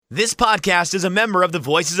This podcast is a member of the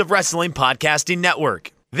Voices of Wrestling Podcasting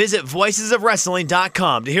Network. Visit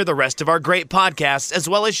voicesofwrestling.com to hear the rest of our great podcasts, as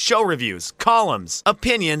well as show reviews, columns,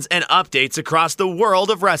 opinions, and updates across the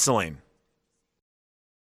world of wrestling.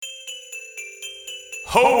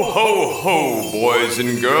 Ho, ho, ho, boys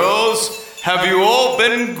and girls. Have you all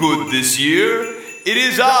been good this year? It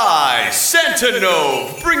is I, Santa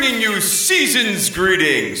Nove, bringing you season's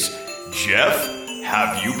greetings. Jeff,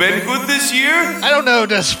 have you been good this year? I don't know,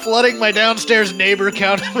 does flooding my downstairs neighbor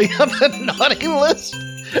count me on the naughty list?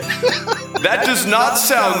 That does not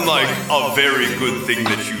sound like a very good thing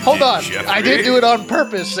that you Hold did, on, Jeffrey. I didn't do it on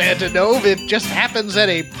purpose, Santa Nove. It just happens that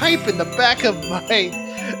a pipe in the back of my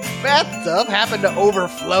bathtub happened to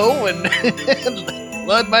overflow and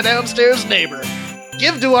flood my downstairs neighbor.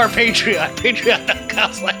 Give to our Patreon,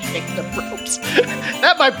 patreon.com/ropes.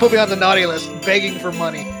 That might put me on the naughty list, begging for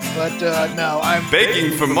money. But no, I'm...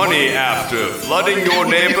 Begging for money after flooding your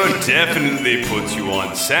neighbor definitely puts you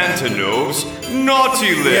on Santa Nove's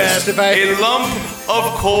naughty list. Yes, if I... A lump of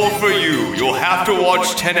coal for you. You'll have to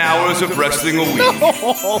watch 10 hours of wrestling a week. No,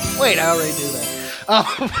 wait, I already do that.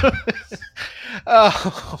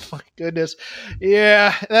 Oh, my goodness.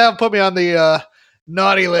 Yeah, that'll put me on the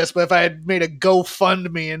naughty list, but if I had made a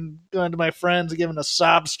GoFundMe and gone to my friends and given a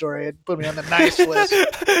sob story, it'd put me on the nice list.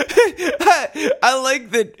 I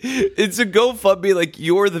like that it's a GoFundMe, like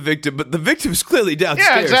you're the victim, but the victim's clearly downstairs.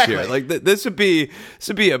 Yeah, exactly. Here. Like this would be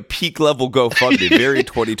a peak level GoFundMe, very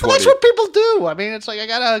 2020. Well, that's what people do. I mean, it's like I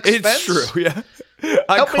got to expense. It's true, yeah.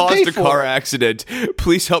 I Help me caused pay a for car it. accident.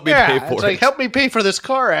 Please help me pay for it's it. like, help me pay for this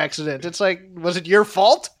car accident. It's like, was it your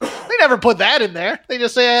fault? They never put that in there. They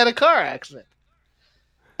just say I had a car accident.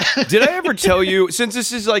 Did I ever tell you, since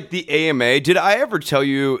this is like the AMA, did I ever tell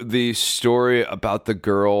you the story about the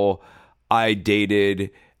girl I dated?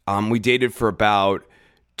 We dated for about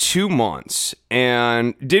 2 months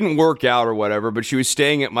and didn't work out or whatever, but she was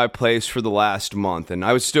staying at my place for the last month and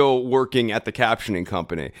I was still working at the captioning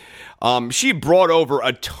company. She brought over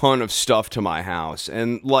a ton of stuff to my house,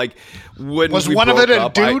 and like when Was we one of broke it a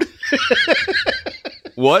up, dude?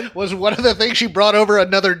 What? Was one of the things she brought over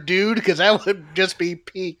another dude? Because that would just be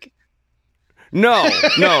peak. No,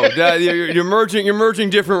 you're merging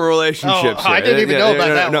different relationships. Oh, I didn't even know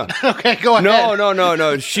about that one. Okay, go ahead.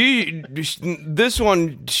 No. This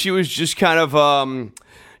one, she was just kind of,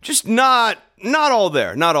 just not all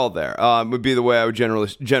there. Not all there. Would be the way I would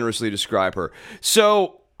generously describe her.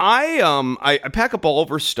 So I pack up all of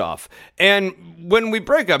her stuff, and when we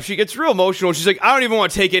break up, she gets real emotional. She's like, I don't even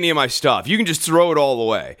want to take any of my stuff. You can just throw it all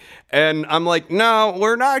away. And I'm like, no,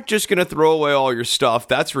 we're not just going to throw away all your stuff.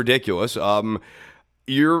 That's ridiculous.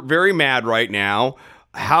 You're very mad right now.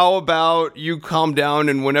 How about you calm down,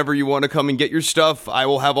 and whenever you want to come and get your stuff, I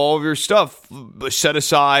will have all of your stuff set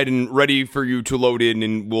aside and ready for you to load in,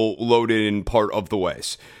 and we'll load it in part of the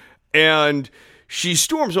ways. And she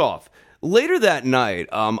storms off. Later that night,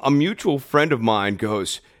 a mutual friend of mine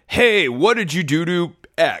goes, hey, what did you do to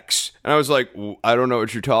X? And I was like, I don't know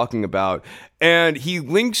what you're talking about. And he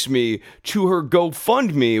links me to her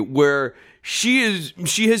GoFundMe, where she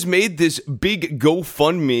has made this big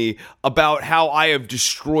GoFundMe about how I have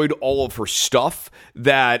destroyed all of her stuff,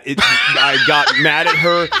 that I got mad at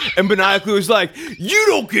her and maniacally was like, you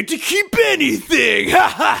don't get to keep anything.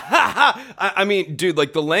 I mean, dude,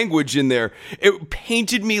 like the language in there, it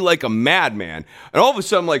painted me like a madman. And all of a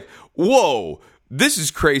sudden I'm like, whoa, this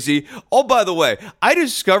is crazy. Oh, by the way, I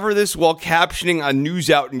discovered this while captioning a news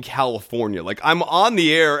out in California. Like, I'm on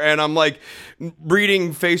the air and I'm like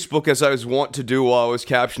reading Facebook as I was wont to do while I was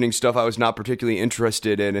captioning stuff I was not particularly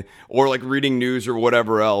interested in, or like reading news or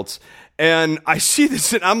whatever else. And I see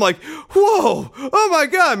this and I'm like, whoa, oh my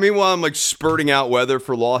God. Meanwhile, I'm like spurting out weather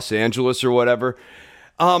for Los Angeles or whatever.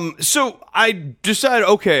 So I decided,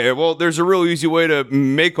 okay, well, there's a real easy way to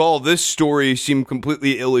make all this story seem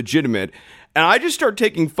completely illegitimate. And I just start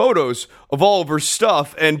taking photos of all of her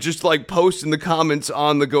stuff and just like post in the comments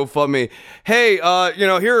on the GoFundMe, hey,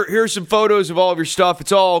 here's some photos of all of your stuff.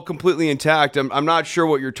 It's all completely intact. I'm not sure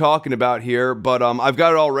what you're talking about here, but I've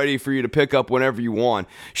got it all ready for you to pick up whenever you want.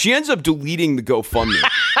 She ends up deleting the GoFundMe.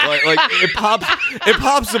 like it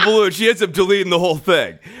pops the balloon. She ends up deleting the whole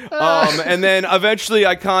thing. And then eventually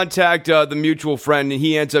I contact the mutual friend, and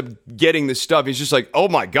he ends up getting the stuff. He's just like, oh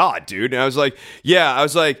my God, dude. And I was like,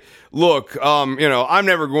 look, I'm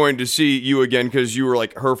never going to see you again because you were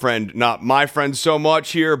like her friend, not my friend so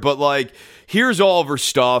much here, but like, here's all of her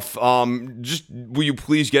stuff. Just will you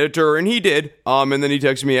please get it to her? And he did. And then he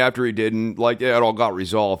texted me after he did, and like, yeah, it all got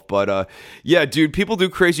resolved. But yeah, dude, people do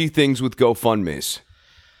crazy things with GoFundMes.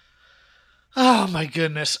 Oh my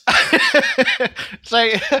goodness. It's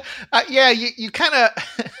like, yeah, you kind of,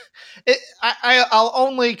 I'll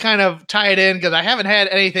only kind of tie it in because I haven't had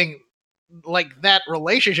anything like that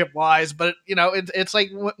relationship wise, but it's like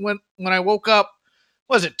when I woke up,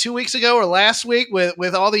 was it 2 weeks ago or last week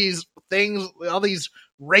with all these things, all these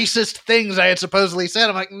racist things I had supposedly said.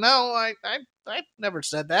 I'm like, no, I never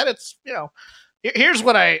said that. It's, here's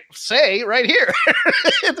what I say right here.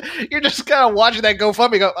 You're just kind of watching that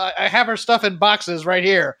GoFundMe go, I have her stuff in boxes right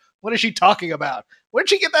here. What is she talking about? Where'd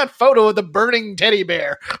she get that photo of the burning teddy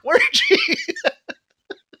bear? Where did she?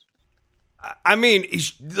 I mean,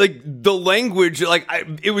 like the language,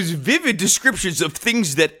 it was vivid descriptions of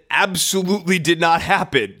things that absolutely did not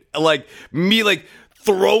happen. Like me,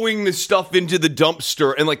 throwing the stuff into the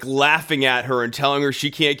dumpster and laughing at her and telling her she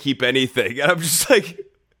can't keep anything. And I'm just like,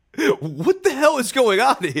 what the hell is going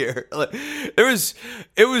on here?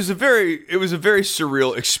 It was a very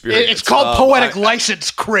surreal experience. It's called poetic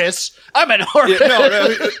license, Chris. I'm an artist. No,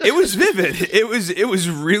 it was vivid. It was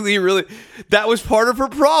really, really. That was part of her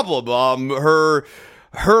problem. Her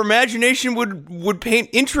imagination would paint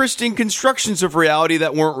interesting constructions of reality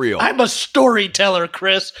that weren't real. I'm a storyteller,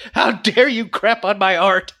 Chris. How dare you crap on my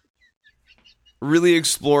art? Really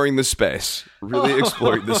exploring the space. Really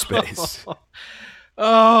exploring the space.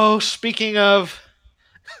 Oh, speaking of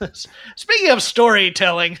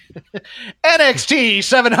storytelling, NXT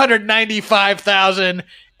 795,000,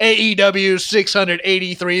 AEW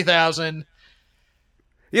 683,000.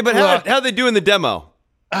 Yeah, but how they do in the demo?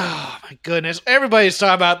 Oh my goodness! Everybody's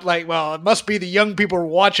talking about it must be the young people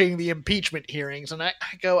watching the impeachment hearings, and I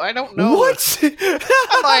go, I don't know what,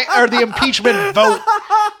 or the impeachment vote,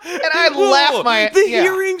 and I laugh.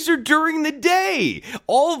 Hearings are during the day.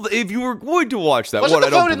 If you were going to watch that, wasn't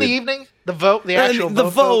the vote in the evening? The vote, the actual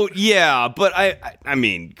vote. Yeah, but I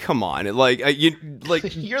mean, come on, you're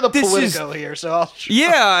the Politico here, so I'll.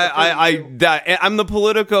 I'm the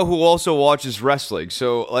Politico who also watches wrestling,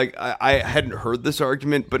 so I hadn't heard this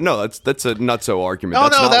argument, but no, that's a nutso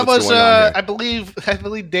argument. That was I believe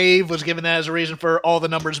Dave was given that as a reason for all the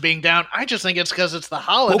numbers being down. I just think it's because it's the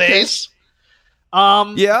holidays.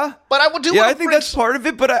 Okay. But I would do. Yeah, I think that's part of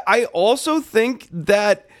it, but I also think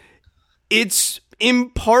that it's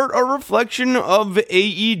in part a reflection of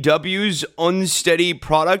AEW's unsteady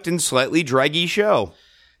product and slightly draggy show.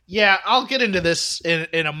 Yeah, I'll get into this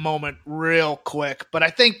in a moment real quick, but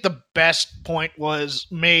I think the best point was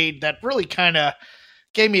made that really kind of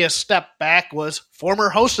gave me a step back was former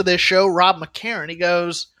host of this show, Rob McCarran. He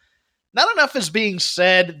goes, not enough is being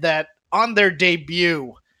said that on their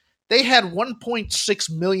debut, they had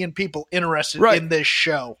 1.6 million people interested in this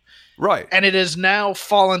show. Right. And it has now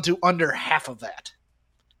fallen to under half of that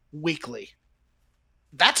weekly.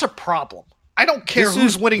 That's a problem. I don't care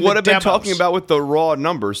who's winning the demos. What I've been talking about with the Raw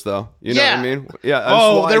numbers, though. You know what I mean?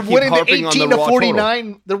 Yeah. They're winning the 18 to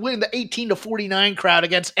 49. They're winning the 18 to 49 crowd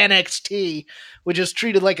against NXT, which is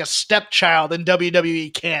treated like a stepchild in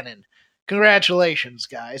WWE canon. Congratulations,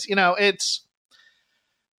 guys. It's.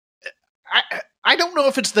 I don't know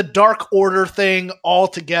if it's the Dark Order thing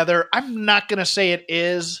altogether. I'm not going to say it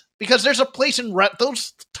is, because there's a place in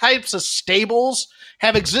those types of stables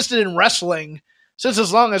have existed in wrestling since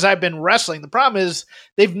as long as I've been wrestling. The problem is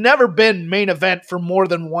they've never been main event for more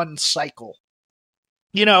than one cycle.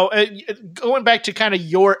 Going back to kind of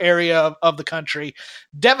your area of the country,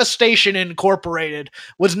 Devastation Incorporated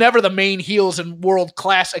was never the main heels in World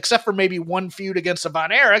Class, except for maybe one feud against the Von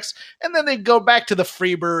Erichs, and then they'd go back to the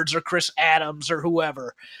Freebirds or Chris Adams or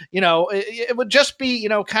whoever. It would just be,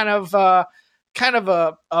 kind of a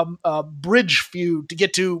bridge feud to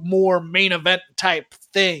get to more main event type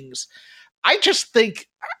things. I just think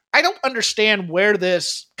I don't understand where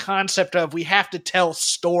this concept of we have to tell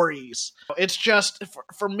stories. It's just,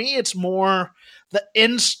 for me, it's more the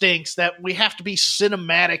instincts that we have to be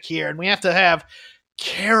cinematic here and we have to have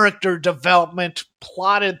character development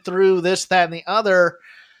plotted through this, that, and the other.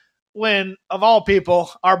 When, of all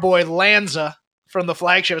people, our boy Lanza from the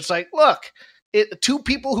flagship, it's like, look, two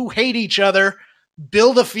people who hate each other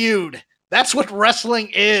build a feud. That's what wrestling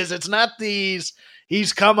is. It's not these...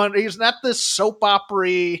 He's not this soap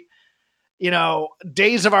opera,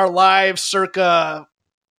 Days of Our Lives circa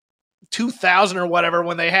 2000 or whatever,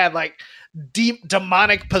 when they had deep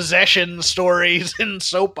demonic possession stories in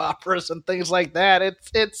soap operas and things like that.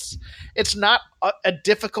 It's not a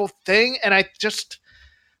difficult thing, and I just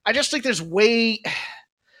think there's way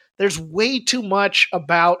too much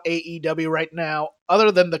about AEW right now, other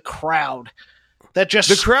than the crowd. that just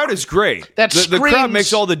The crowd is great. That the crowd screams-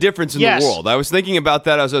 makes all the difference in Yes. the world. I was thinking about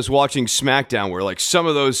that as I was watching SmackDown, where like some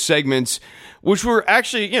of those segments, which were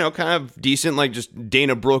actually, kind of decent, like just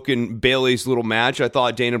Dana Brooke and Bayley's little match. I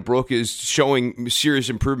thought Dana Brooke is showing serious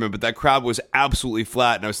improvement, but that crowd was absolutely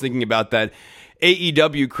flat. And I was thinking about that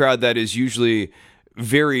AEW crowd that is usually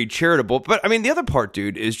very charitable. But I mean, the other part,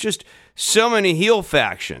 dude, is just so many heel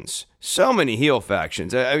factions. So many heel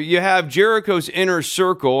factions. You have Jericho's inner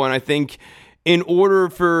circle, and I think in order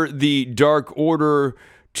for the Dark Order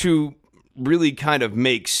to really kind of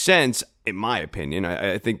make sense, in my opinion,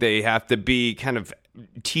 I think they have to be kind of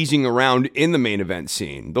teasing around in the main event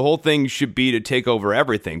scene. The whole thing should be to take over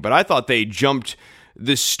everything. But I thought they jumped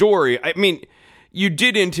the story. I mean, you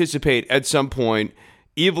did anticipate at some point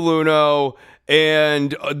Evil Uno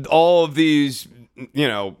and all of these,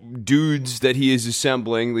 dudes that he is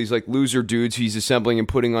assembling, these like loser dudes he's assembling and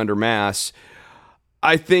putting under mass.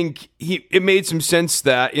 I think it made some sense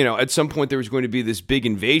that, at some point there was going to be this big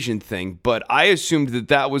invasion thing, but I assumed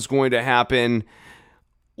that was going to happen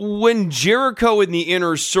when Jericho in the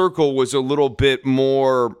inner circle was a little bit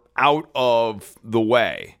more out of the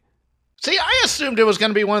way. See, I assumed it was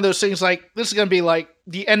going to be one of those things like, this is going to be like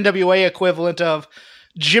the NWA equivalent of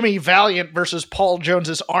Jimmy Valiant versus Paul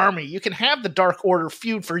Jones's Army. You can have the Dark Order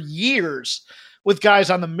feud for years with guys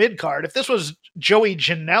on the mid-card. If this was Joey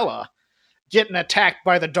Janela getting attacked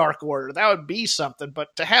by the Dark Order, that would be something.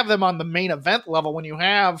 But to have them on the main event level when you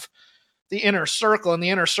have the inner circle, and the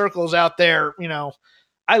inner circle is out there,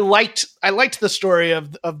 I liked the story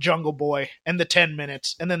of Jungle Boy and the 10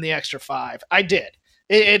 minutes and then the extra 5. I did.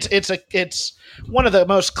 It's one of the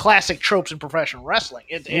most classic tropes in professional wrestling.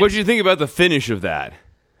 What did you think about the finish of that?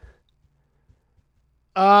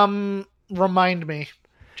 Remind me.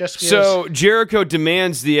 Just because. So Jericho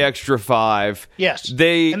demands the extra 5. Yes.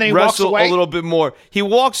 They and then he walks wrestle away? a little bit more. He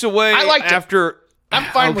walks away I liked it. after. I'm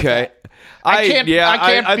fine with that. I can't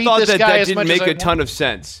beat thought this that guy that as didn't much make as I a ton want. of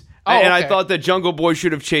sense. Oh, and I okay. thought that Jungle Boy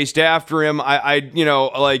should have chased after him.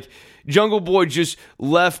 Like Jungle Boy just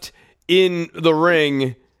left in the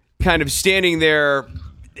ring, kind of standing there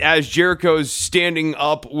as Jericho's standing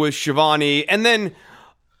up with Shivani. And then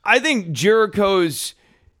I think Jericho's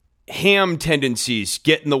ham tendencies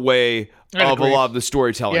get in the way of a lot of the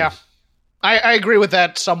storytelling. Yeah, I agree with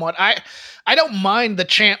that somewhat. I don't mind the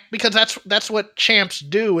champ, because that's what champs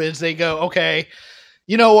do, is they go, okay,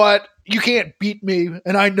 you know what? You can't beat me,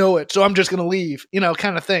 and I know it, so I'm just going to leave,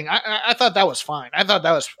 kind of thing. I thought that was fine. I thought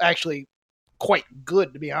that was actually quite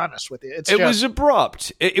good, to be honest with you. It was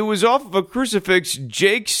abrupt. It was off of a crucifix.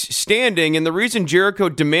 Jake's standing, and the reason Jericho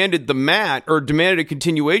demanded demanded a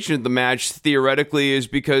continuation of the match, theoretically, is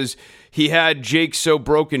because he had Jake so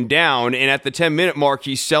broken down, and at the 10-minute mark,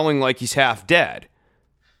 he's selling like he's half dead.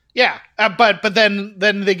 Yeah, but then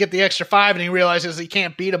they get the extra 5, and he realizes he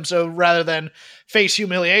can't beat him. So rather than face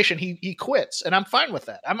humiliation, he quits, and I'm fine with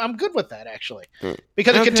that. I'm good with that, actually,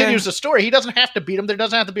 because it continues the story. He doesn't have to beat him. There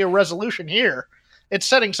doesn't have to be a resolution here. It's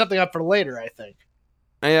setting something up for later, I think.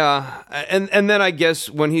 Yeah, and then I guess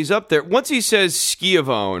when he's up there, once he says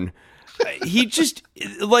Schiavone, he just,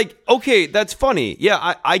 like, okay, that's funny.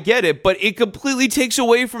 Yeah, I get it, but it completely takes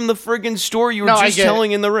away from the friggin' story you were just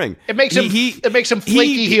telling in the ring. It makes him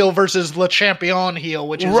flaky heel versus Le Champion heel,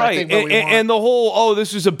 which is right. I think what we want. And the whole,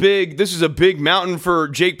 this is a big mountain for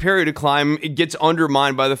Jake Perry to climb. It gets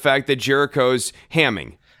undermined by the fact that Jericho's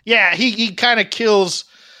hamming. Yeah, he kind of kills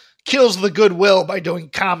the goodwill by doing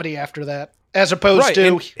comedy after that. As opposed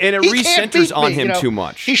to, and it recenters on him too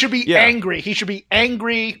much. He should be angry. He should be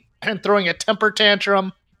angry and throwing a temper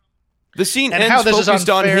tantrum. The scene and ends focused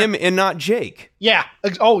on him and not Jake. Yeah.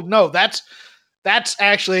 Oh no, that's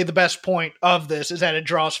actually the best point of this, is that it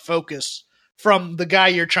draws focus from the guy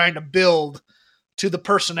you're trying to build to the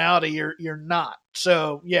personality you're not.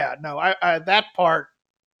 So yeah, no, I that part.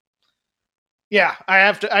 Yeah, I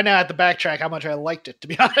now have to backtrack how much I liked it, to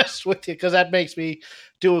be honest with you, because that makes me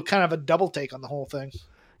do a kind of a double take on the whole thing.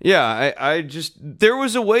 Yeah, I just, there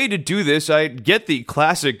was a way to do this. I get the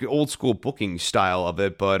classic old school booking style of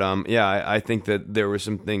it, but I think that there were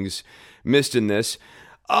some things missed in this.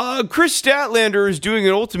 Chris Statlander is doing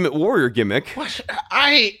an Ultimate Warrior gimmick. What?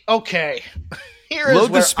 Okay.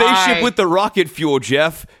 Load the spaceship with the rocket fuel,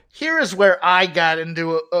 Jeff. Here is where I got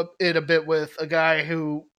into it a bit with a guy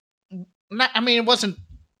who, it wasn't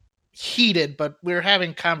heated, but we were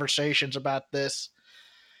having conversations about this.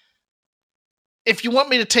 If you want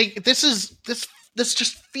me to take this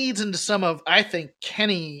just feeds into some of, I think,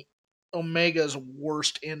 Kenny Omega's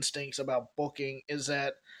worst instincts about booking, is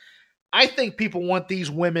that I think people want these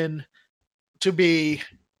women to be,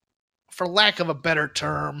 for lack of a better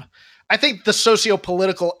term, I think the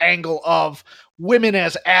socio-political angle of women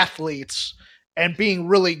as athletes and being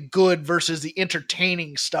really good versus the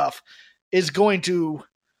entertaining stuff is going to,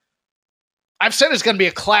 I've said it's going to be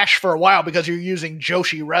a clash for a while because you're using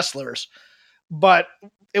Joshi wrestlers, but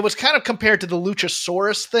it was kind of compared to the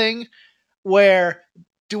Luchasaurus thing where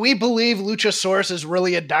do we believe Luchasaurus is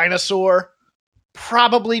really a dinosaur?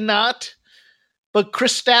 Probably not. But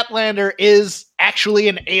Chris Statlander is actually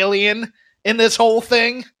an alien in this whole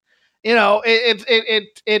thing. You know, it's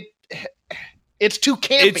too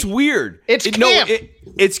campy. It's weird. It's camp.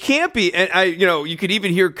 It's campy, and you could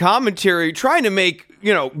even hear commentary trying to make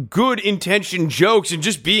good intentioned jokes and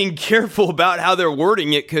just being careful about how they're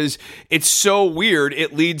wording it because it's so weird.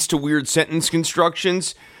 It leads to weird sentence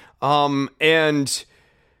constructions, and.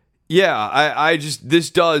 Yeah, I just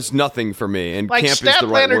this does nothing for me, and like camp is the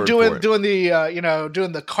right word for it. doing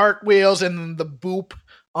the cartwheels and the boop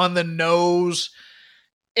on the nose.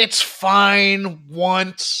 It's fine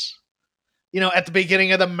once, at the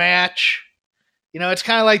beginning of the match. It's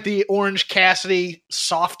kind of like the Orange Cassidy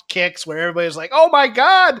soft kicks where everybody's like, "Oh my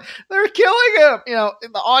God, they're killing him!"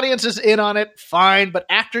 The audience is in on it, fine. But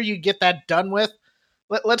after you get that done with,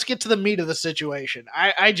 let's get to the meat of the situation.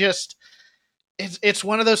 I just. It's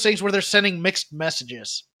one of those things where they're sending mixed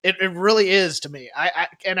messages. It really is to me.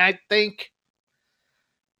 I think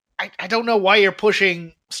I don't know why you're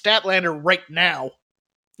pushing Statlander right now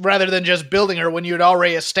rather than just building her when you had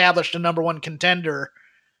already established a number one contender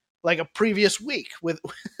like a previous week. With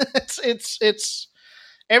it's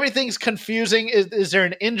everything's confusing. Is there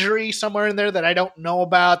an injury somewhere in there that I don't know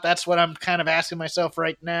about? That's what I'm kind of asking myself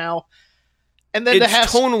right now. And then it's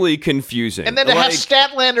tonally confusing. And then to have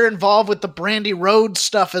Statlander involved with the Brandy Rhodes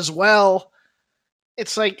stuff as well,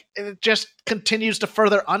 it's like it just continues to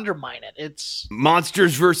further undermine it. It's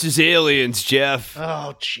monsters versus aliens, Jeff.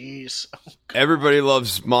 Oh, jeez. Oh, everybody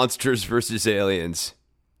loves monsters versus aliens.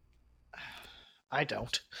 I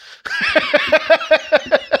don't.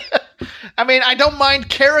 I mean, I don't mind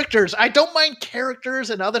characters.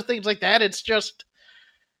 And other things like that. It's just...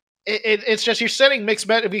 It's just you're setting mixed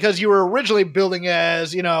meta because you were originally building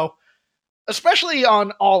as, especially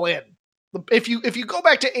on All In. If you go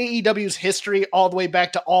back to AEW's history all the way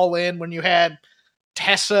back to All In when you had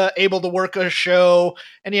Tessa able to work a show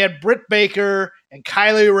and you had Britt Baker and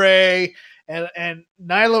Kylie Ray and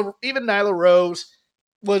Nyla, even Nyla Rose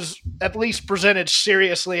was at least presented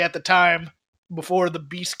seriously at the time before the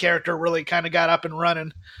Beast character really kind of got up and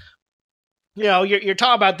running. You're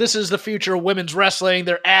talking about this is the future of women's wrestling.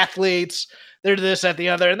 They're athletes. They're this, that, the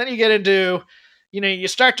other. And then you get into, you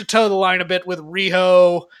start to toe the line a bit with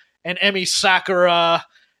Riho and Emi Sakura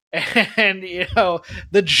and, the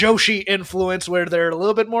Joshi influence where they're a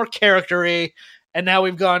little bit more character-y. And now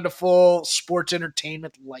we've gone to full sports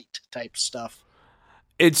entertainment light type stuff.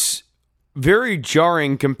 It's very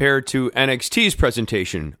jarring compared to NXT's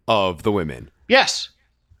presentation of the women. Yes.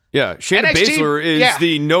 Yeah, Shayna Baszler is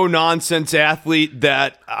the no-nonsense athlete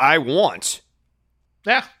that I want.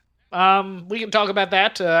 Yeah, we can talk about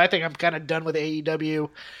that. I think I'm kind of done with AEW.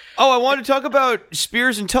 Oh, I wanted to talk about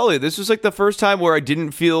Spears and Tully. This was like the first time where I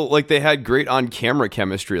didn't feel like they had great on-camera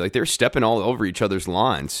chemistry. Like they're stepping all over each other's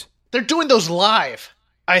lines. They're doing those live,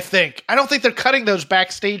 I think. I don't think they're cutting those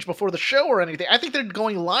backstage before the show or anything. I think they're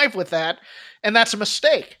going live with that, and that's a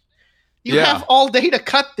mistake. You have all day to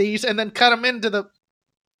cut these and then cut them into the...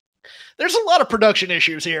 There's a lot of production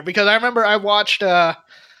issues here because I remember I watched they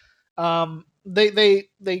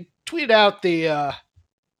tweeted out the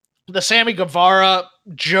Sammy Guevara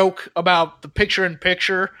joke about the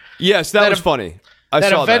picture-in-picture. Yes, that was funny. I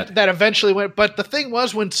saw that. That eventually went, but the thing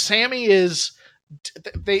was when Sammy is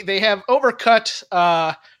they have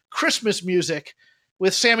overcut Christmas music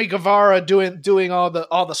with Sammy Guevara doing all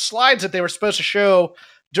the slides that they were supposed to show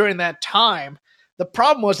during that time. The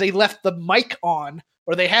problem was they left the mic on,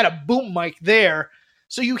 or they had a boom mic there.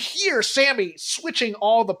 So you hear Sammy switching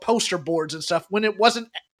all the poster boards and stuff when it wasn't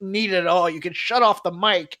needed at all. You could shut off the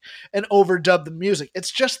mic and overdub the music. It's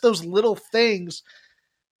just those little things.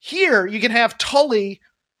 Here, you can have Tully,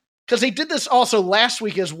 because they did this also last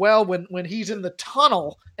week as well when he's in the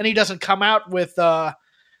tunnel and he doesn't come out with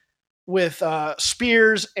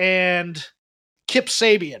Spears and Kip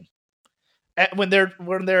Sabian when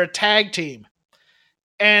they're a tag team.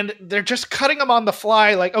 And they're just cutting them on the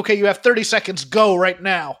fly, like, okay, you have 30 seconds, go right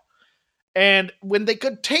now. And when they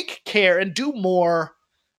could take care and do more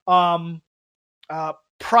product,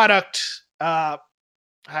 I'm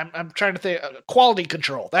trying to think, quality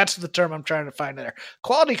control. That's the term I'm trying to find there.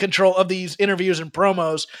 Quality control of these interviews and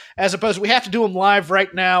promos, as opposed to we have to do them live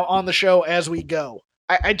right now on the show as we go.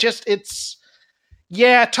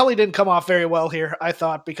 Yeah, Tully didn't come off very well here, I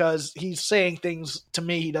thought, because he's saying things to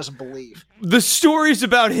me he doesn't believe. The stories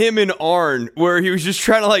about him and Arn, where he was just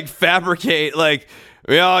trying to like fabricate, like,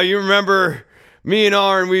 you remember me and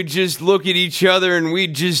Arn, we'd just look at each other and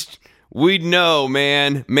we'd know,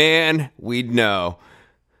 man, we'd know.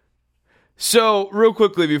 So, real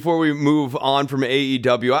quickly, before we move on from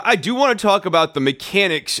AEW, I do want to talk about the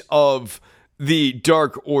mechanics of the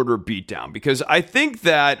Dark Order beatdown, because I think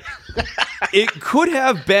that it could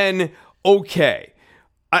have been okay.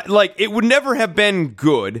 It would never have been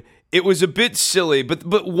good. It was a bit silly,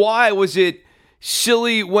 but why was it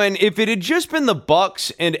silly when, if it had just been the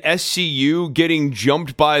Bucks and SCU getting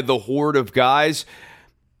jumped by the horde of guys,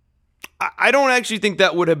 I don't actually think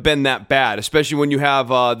that would have been that bad, especially when you have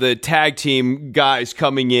the tag team guys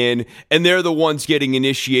coming in and they're the ones getting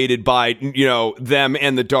initiated by, them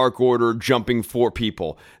and the Dark Order jumping 4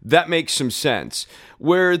 people. That makes some sense.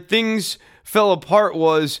 Where things fell apart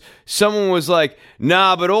was someone was like,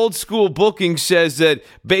 nah, but old school booking says that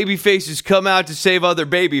baby faces come out to save other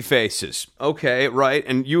baby faces. Okay, right.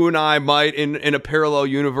 And you and I might in a parallel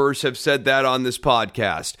universe have said that on this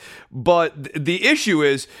podcast. But the issue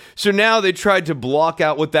is, so now they tried to block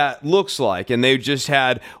out what that looks like, and they just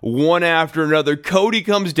had one after another. Cody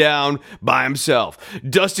comes down by himself.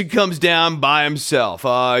 Dustin comes down by himself.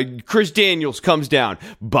 Chris Daniels comes down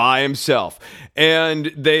by himself.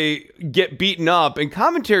 And they get beaten up, and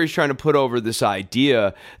commentary's trying to put over this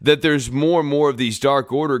idea that there's more and more of these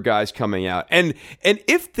Dark Order guys coming out. And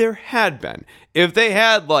if there had been, if they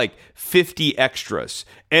had like 50 extras,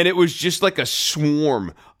 and it was just like a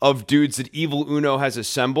swarm of dudes that Evil Uno has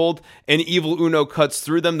assembled, and Evil Uno cuts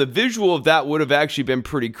through them, the visual of that would have actually been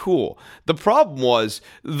pretty cool. The problem was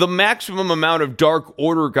the maximum amount of Dark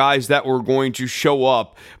Order guys that were going to show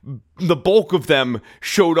up, the bulk of them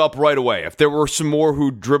showed up right away. If there were some more who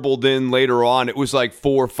dribbled in later on, it was like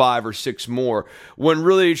 4, 5, or 6 more, when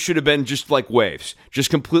really it should have been just like waves, just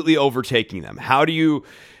completely overtaking them. How do you...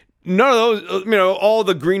 None of those, all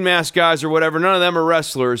the Green Mask guys or whatever, none of them are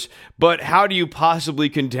wrestlers, but how do you possibly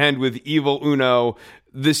contend with Evil Uno,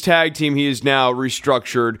 this tag team he is now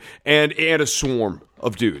restructured, and a swarm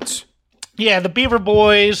of dudes? Yeah, the Beaver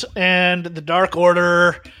Boys and the Dark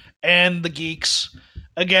Order and the Geeks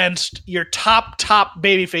against your top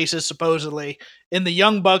baby faces, supposedly, in the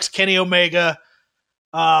Young Bucks, Kenny Omega,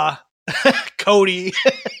 Cody.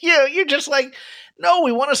 You're just like, no,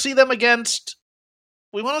 we want to see them against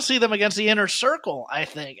the Inner Circle. I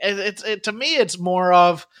think to me, it's more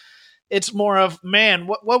of, man,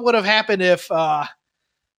 what would have happened if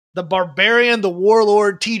the Barbarian, the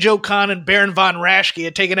Warlord, T.J. Khan, and Baron Von Raschke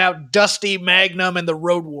had taken out Dusty, Magnum, and the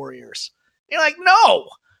Road Warriors? You're like, no,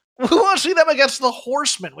 we want to see them against the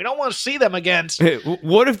Horsemen. We don't want to see them against. Hey,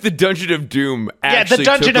 what if the Dungeon of Doom actually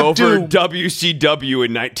took over WCW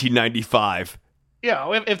in 1995?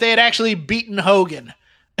 Yeah, if they had actually beaten Hogan.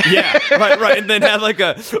 Yeah, right. And then had like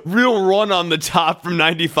a real run on the top from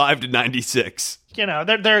 95 to 96. There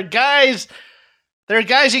are guys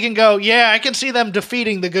you can go, yeah, I can see them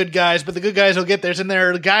defeating the good guys, but the good guys will get theirs. And there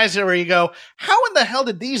are guys where you go, how in the hell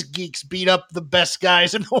did these geeks beat up the best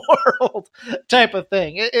guys in the world? Type of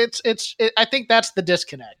thing. I think that's the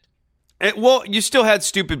disconnect. Well, you still had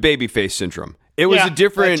stupid babyface syndrome. It was a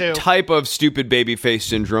different type of stupid babyface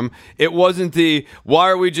syndrome. It wasn't the, why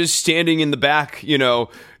are we just standing in the back,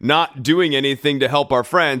 not doing anything to help our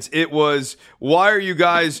friends? It was, why are you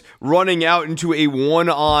guys running out into a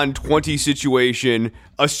 1-on-20 situation,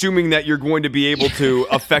 assuming that you're going to be able to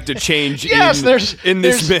affect a change in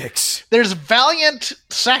this mix? There's valiant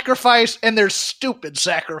sacrifice and there's stupid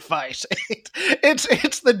sacrifice.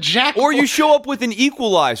 It's the jack. Or you show up with an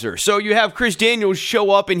equalizer. So you have Chris Daniels show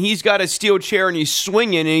up and he's got a steel chair and he's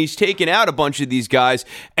swinging and he's taking out a bunch of these guys,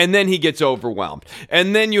 and then he gets overwhelmed.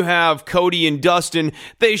 And then you have Cody and Dustin.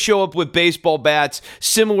 They show up with baseball bats.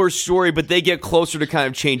 Similar story, but they get closer to kind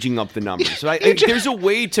of changing up the numbers. So there's a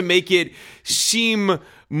way to make it seem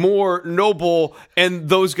more noble, and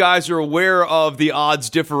those guys are aware of the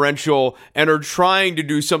odds differential and are trying to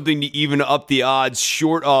do something to even up the odds,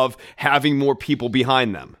 short of having more people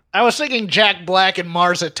behind them. I was thinking Jack Black and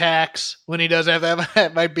Mars Attacks when he does have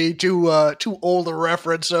that might be too old a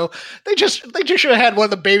reference. So they just should have had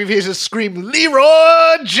one of the babyfaces scream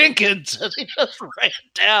Leroy Jenkins as he just ran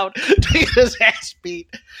down to get his ass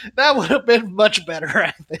beat. That would have been much better,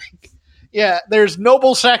 I think. Yeah, there's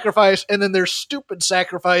noble sacrifice, and then there's stupid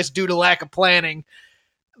sacrifice due to lack of planning.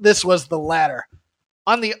 This was the latter.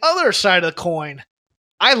 On the other side of the coin,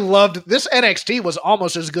 I loved this. NXT was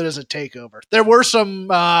almost as good as a TakeOver. There were some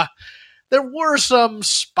there were some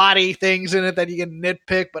spotty things in it that you can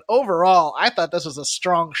nitpick, but overall, I thought this was a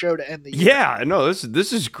strong show to end the year. Yeah, no,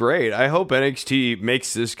 this is great. I hope NXT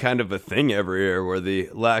makes this kind of a thing every year where the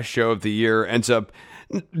last show of the year ends up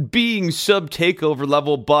being sub-takeover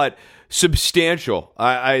level, but substantial.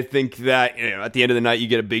 I think that at the end of the night, you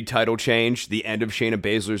get a big title change, the end of Shayna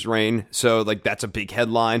Baszler's reign. So, that's a big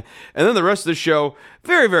headline. And then the rest of the show,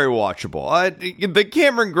 very, very watchable. The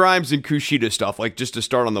Cameron Grimes and Kushida stuff, just to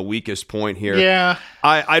start on the weakest point here. Yeah.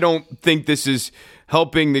 I don't think this is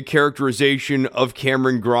helping the characterization of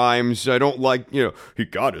Cameron Grimes. I don't he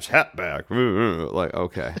got his hat back.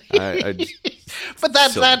 Okay. But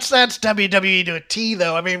that's WWE to a T,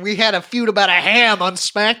 though. I mean, we had a feud about a ham on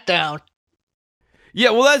SmackDown.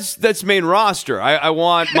 Yeah, well, that's main roster. I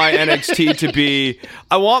want my NXT to be.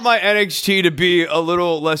 I want my NXT to be a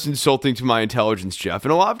little less insulting to my intelligence, Jeff.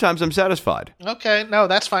 And a lot of times, I'm satisfied. Okay, no,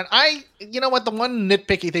 that's fine. You know what? The one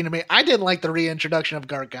nitpicky thing to me, I didn't like the reintroduction of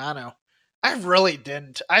Gargano. I really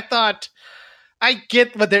didn't. I thought, I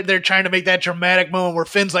get what they're trying to make that dramatic moment where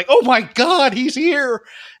Finn's like, oh my God, he's here.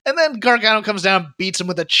 And then Gargano comes down, beats him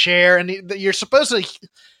with a chair, and you're supposed to...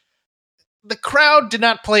 The crowd did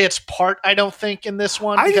not play its part, I don't think, in this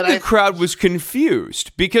one. I think the crowd was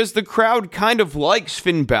confused because the crowd kind of likes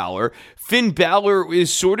Finn Balor. Finn Balor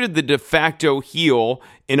is sort of the de facto heel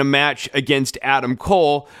in a match against Adam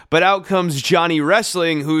Cole, but out comes Johnny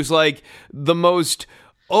Wrestling, who's the most...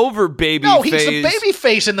 over baby face. No, he's the baby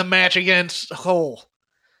face in the match against Cole.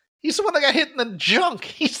 He's the one that got hit in the junk.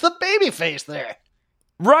 He's the baby face there.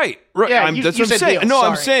 Right. Yeah, that's what I'm saying. Heel, no, sorry.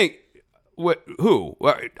 I'm saying who?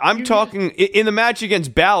 I'm talking in the match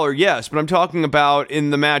against Balor, yes, but I'm talking about in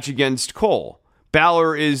the match against Cole.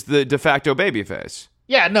 Balor is the de facto baby face.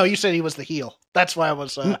 Yeah, no, you said he was the heel. That's why I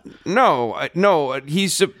was... No,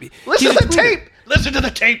 he's... Listen to the tape! Listen to the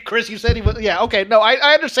tape, Chris. You said he was... Yeah, okay. No,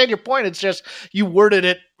 I understand your point. It's just you worded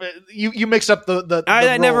it... You mix up the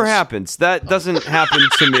that never happens. That doesn't happen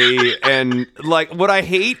to me. And, what I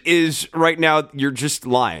hate is right now you're just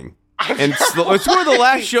lying. And it's one of the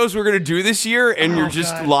last shows we're going to do this year, and you're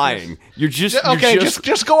just lying. You're just... Okay,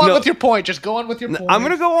 just go on with your point. Just go on with your point. I'm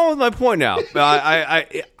going to go on with my point now.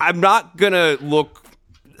 I'm not going to look...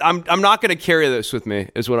 I'm not going to carry this with me,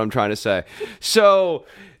 is what I'm trying to say. So...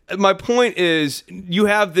 my point is, you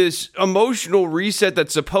have this emotional reset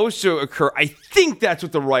that's supposed to occur. I think that's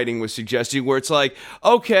what the writing was suggesting, where it's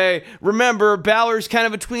okay, remember, Balor's kind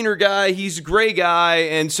of a tweener guy. He's a gray guy.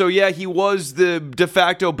 And so, yeah, he was the de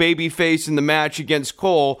facto baby face in the match against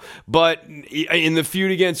Cole. But in the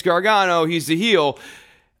feud against Gargano, he's the heel.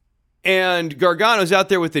 And Gargano's out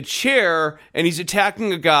there with a chair, and he's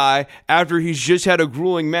attacking a guy after he's just had a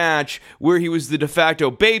grueling match where he was the de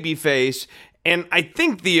facto baby face. And I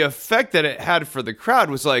think the effect that it had for the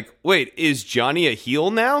crowd was wait, is Johnny a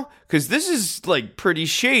heel now? Because this is pretty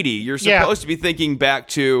shady. You're supposed to be thinking back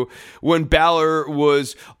to when Balor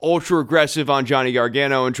was ultra aggressive on Johnny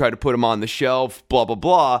Gargano and tried to put him on the shelf, blah, blah,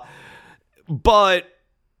 blah. But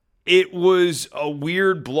it was a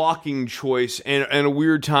weird blocking choice and a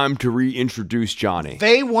weird time to reintroduce Johnny.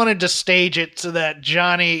 They wanted to stage it so that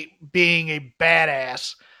Johnny, being a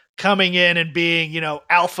badass, coming in and being,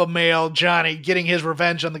 alpha male Johnny, getting his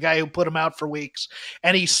revenge on the guy who put him out for weeks.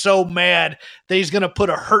 And he's so mad that he's going to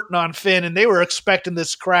put a hurting on Finn. And they were expecting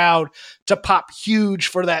this crowd to pop huge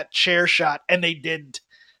for that chair shot. And they didn't.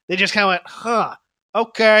 They just kind of went,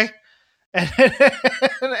 okay.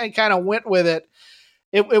 And kind of went with it.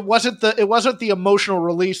 It wasn't the emotional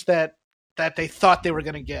release that they thought they were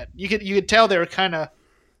going to get. You could tell they were kind of...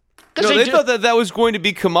 No, they thought that was going to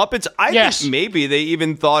be comeuppance. I think maybe they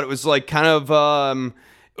even thought it was kind of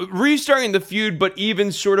restarting the feud, but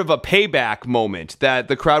even sort of a payback moment that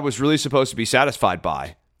the crowd was really supposed to be satisfied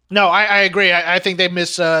by. No, I agree. I think they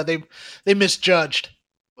misjudged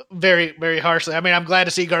very, very harshly. I mean, I'm glad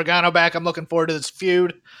to see Gargano back. I'm looking forward to this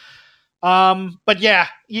feud. But yeah,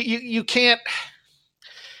 you can't.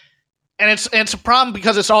 And it's a problem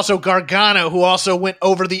because it's also Gargano who also went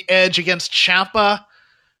over the edge against Ciampa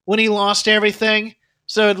when he lost everything.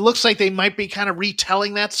 So it looks like they might be kind of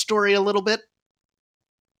retelling that story a little bit.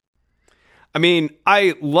 I mean,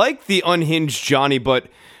 I like the unhinged Johnny, but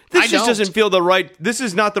this just doesn't feel the right... This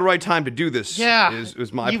is not the right time to do this. Yeah.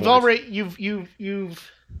 Is my point.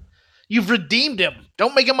 You've redeemed him.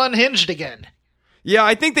 Don't make him unhinged again. Yeah,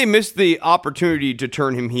 I think they missed the opportunity to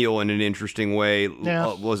turn him heel in an interesting way.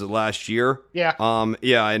 Yeah. Was it last year? Yeah.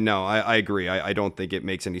 Yeah, no, I agree. I don't think it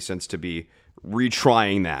makes any sense to be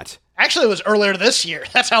retrying that. Actually, it was earlier this year.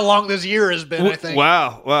 That's how long this year has been, I think.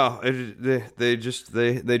 Wow.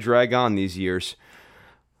 They drag on these years.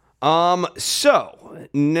 So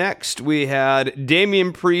next we had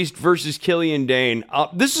Damian Priest versus Killian Dane.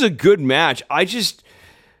 This is a good match.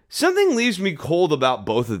 Something leaves me cold about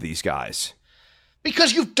both of these guys.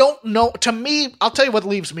 Because you don't know, to me, I'll tell you what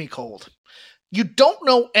leaves me cold. You don't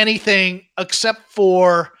know anything except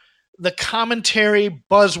for the commentary,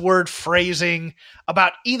 buzzword phrasing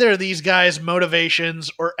about either of these guys'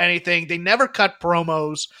 motivations or anything. They never cut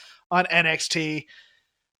promos on NXT.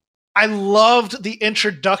 I loved the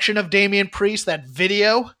introduction of Damian Priest, that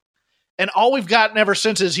video. And all we've gotten ever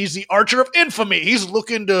since is he's the Archer of Infamy. He's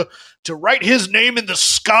looking to write his name in the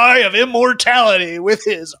sky of immortality with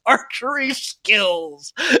his archery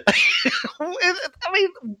skills. I mean,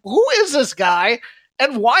 who is this guy?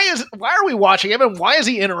 And why are we watching him? And why is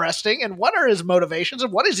he interesting? And what are his motivations?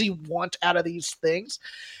 And what does he want out of these things?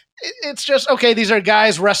 It's just, okay, these are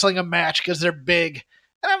guys wrestling a match because they're big.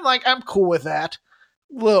 And I'm like, I'm cool with that.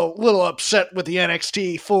 Little upset with the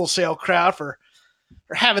NXT Full Sail crowd for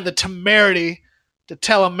having the temerity to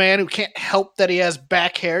tell a man who can't help that he has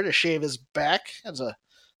back hair to shave his back. As a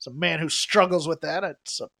man who struggles with that,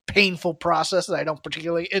 it's a painful process that I don't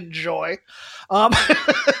particularly enjoy.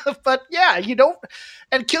 But yeah, you don't.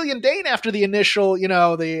 And Killian Dane, after the initial,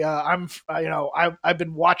 I've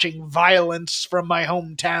been watching violence from my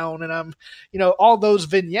hometown, and I'm, all those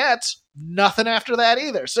vignettes. Nothing after that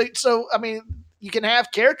either. So I mean, you can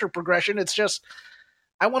have character progression. It's just,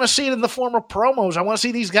 I want to see it in the form of promos. I want to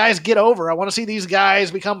see these guys get over. I want to see these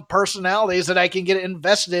guys become personalities that I can get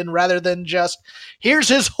invested in rather than just, here's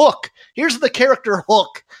his hook. Here's the character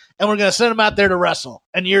hook. And we're going to send him out there to wrestle.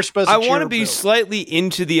 And you're supposed to I want to be slightly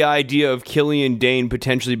into the idea of Killian Dane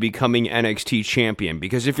potentially becoming NXT champion.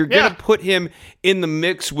 Because if you're going to put him in the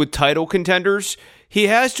mix with title contenders, he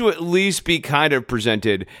has to at least be kind of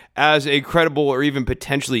presented as a credible or even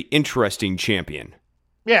potentially interesting champion.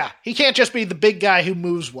 Yeah, he can't just be the big guy who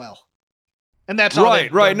moves well. And that's all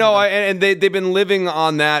right. No, and they've been living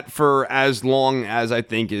on that for as long as I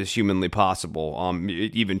think is humanly possible,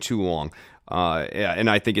 even too long. And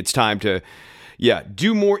I think it's time to,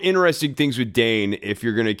 do more interesting things with Dane if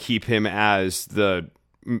you're going to keep him as the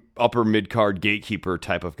upper mid-card gatekeeper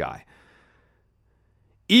type of guy.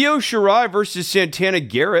 Io Shirai versus Santana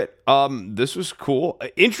Garrett. This was cool.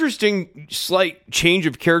 Interesting, slight change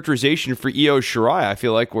of characterization for Io Shirai. I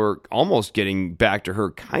feel like we're almost getting back to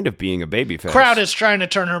her kind of being a babyface. Crowd is trying to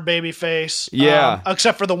turn her babyface. Yeah.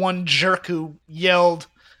 Except for the one jerk who yelled,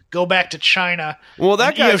 "Go back to China." Well,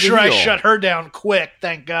 that guy Io Shirai shut her down quick,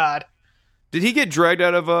 thank God. Did he get dragged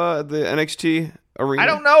out of the NXT arena? I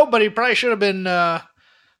don't know, but he probably should have been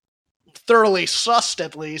thoroughly sussed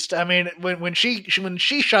at least. I mean, when she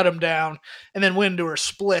shut him down and then went into her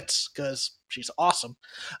splits because she's awesome.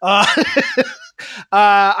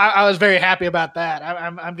 I was very happy about that.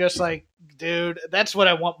 I'm just like, dude, that's what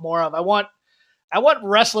I want more of. I want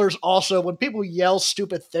wrestlers also, when people yell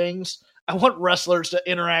stupid things, I want wrestlers to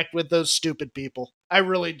interact with those stupid people. I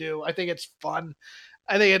really do. I think it's fun.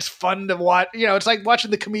 I think it's fun to watch. It's like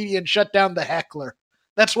watching the comedian shut down the heckler.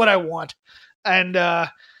 That's what I want. And, dude,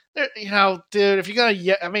 if you're going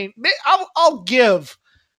to, I'll give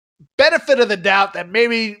benefit of the doubt that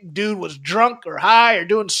maybe dude was drunk or high or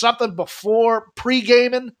doing something before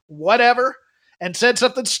pre-gaming, whatever, and said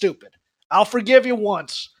something stupid. I'll forgive you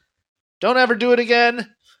once. Don't ever do it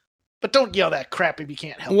again. But don't yell that crap if you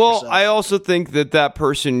can't help yourself. Well, I also think that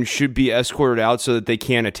person should be escorted out so that they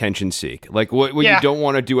can't attention seek. Like, what you don't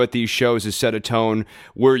want to do at these shows is set a tone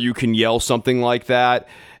where you can yell something like that,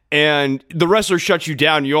 and the wrestler shuts you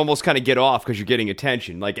down, you almost kind of get off because you're getting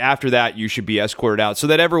attention. Like, after that, you should be escorted out so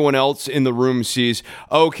that everyone else in the room sees,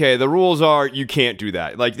 okay, the rules are you can't do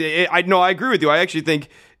that. Like, I agree with you. I actually think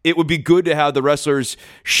it would be good to have the wrestlers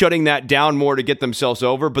shutting that down more to get themselves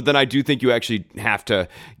over, but then I do think you actually have to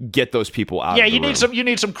get those people out. Yeah, you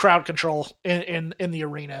need some crowd control in the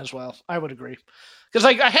arena as well. I would agree, because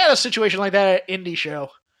I had a situation like that at indie show.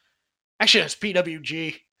 Actually, it's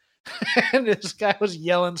PWG, and this guy was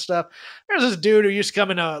yelling stuff. There's this dude who used to come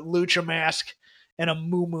in a lucha mask and a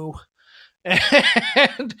muumuu.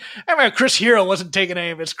 And I remember Chris Hero wasn't taking any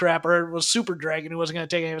of his crap, or it was Super Dragon who wasn't going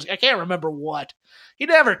to take any of his. I can't remember what. He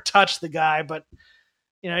never touched the guy, but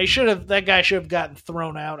that guy should have gotten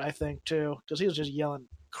thrown out, I think, too, because he was just yelling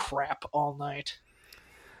crap all night.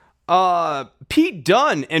 Pete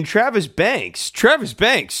Dunne and Travis Banks. Travis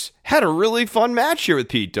Banks had a really fun match here with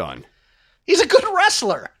Pete Dunne. He's a good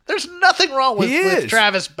wrestler. There's nothing wrong with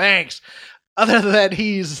Travis Banks. Other than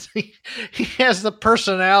he has the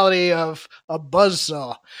personality of a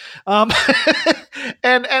buzzsaw,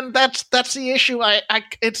 and that's the issue.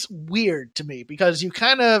 It's weird to me because you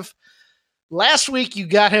kind of Last week, you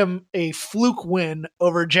got him a fluke win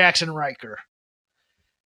over Jackson Riker.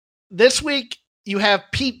 This week, you have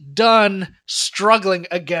Pete Dunne struggling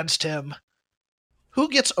against him. Who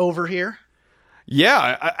gets over here?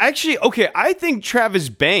 Yeah, I think Travis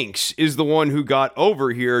Banks is the one who got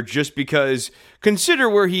over here just because consider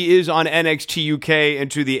where he is on NXT UK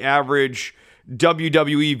and to the average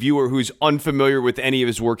WWE viewer who's unfamiliar with any of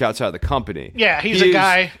his work outside of the company. Yeah, he's a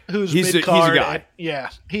guy who's mid-card. He's a guy.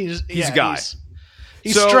 He's a guy.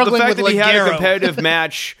 He's struggling the fact with that he had a Ligero. competitive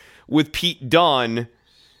match with Pete Dunne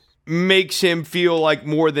makes him feel like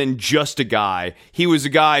more than just a guy. He was a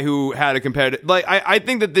guy who had a competitive... Like, I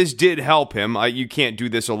think that this did help him. You can't do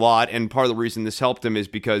this a lot, and part of the reason this helped him is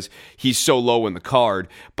because he's so low in the card.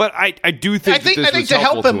 But I do think that this was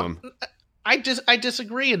helpful to him. I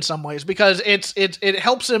disagree in some ways because it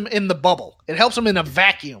helps him in the bubble. It helps him in a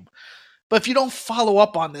vacuum. But if you don't follow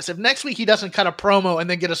up on this, if next week he doesn't cut a promo and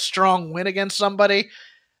then get a strong win against somebody,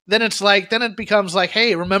 then it becomes like,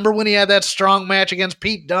 hey, remember when he had that strong match against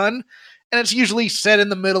Pete Dunne? And it's usually set in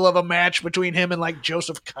the middle of a match between him and like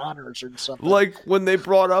Joseph Connors or something. Like when they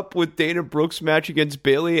brought up with Dana Brooke's match against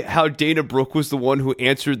Bayley, how Dana Brooke was the one who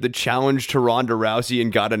answered the challenge to Ronda Rousey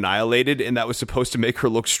and got annihilated, and that was supposed to make her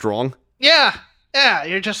look strong. Yeah,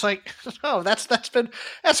 you're just like, oh, that's been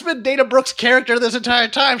Dana Brooke's character this entire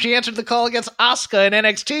time. She answered the call against Asuka in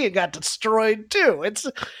NXT and got destroyed too.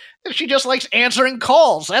 She just likes answering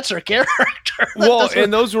calls. That's her character.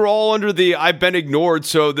 And those were all under the I've been ignored,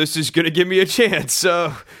 so this is going to give me a chance.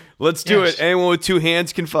 So let's do it. Anyone with two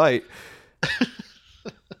hands can fight.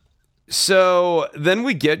 So then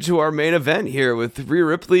we get to our main event here with Rhea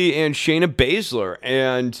Ripley and Shayna Baszler,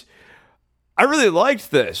 and I really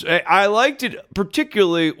liked this. I liked it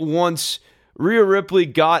particularly once Rhea Ripley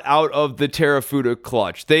got out of the Terrafuda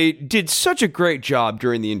clutch. They did such a great job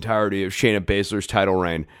during the entirety of Shayna Baszler's title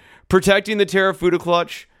reign, protecting the Terrafuda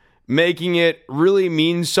clutch, making it really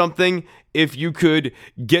mean something if you could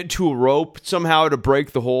get to a rope somehow to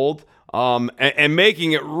break the hold, and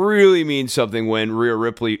making it really mean something when Rhea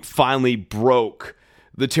Ripley finally broke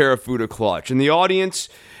the Terrafuda clutch. And the audience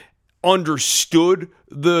understood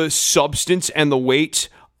the substance and the weight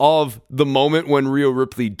of the moment when Rhea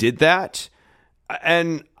Ripley did that,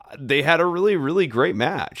 and they had a really, really great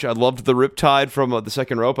match. I loved the riptide from the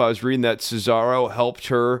second rope. I was reading that Cesaro helped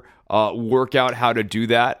her work out how to do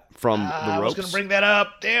that from the ropes. I was going to bring that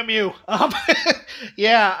up. Damn you. I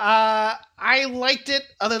liked it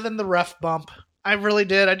other than the ref bump. I really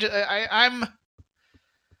did. I'm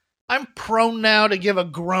prone now to give a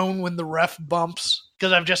groan when the ref bumps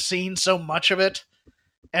because I've just seen so much of it,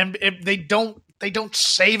 and they don't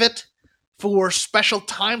save it for special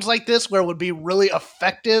times like this where it would be really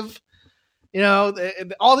effective. You know,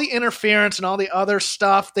 all the interference and all the other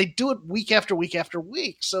stuff, they do it week after week after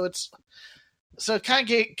week. So it kind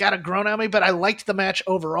of got a groan at me, but I liked the match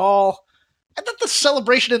overall. I thought the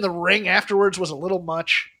celebration in the ring afterwards was a little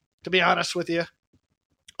much, to be honest with you.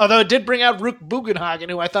 Although it did bring out Rook Bugenhagen,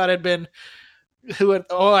 who I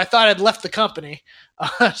thought had left the company.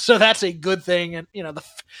 So that's a good thing. And, you know,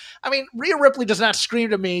 Rhea Ripley does not scream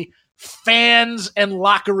to me fans and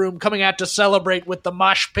locker room coming out to celebrate with the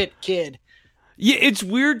mosh pit kid. Yeah, it's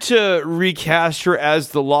weird to recast her as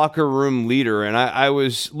the locker room leader. And I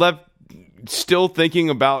was left still thinking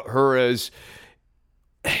about her as,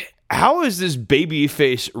 how is this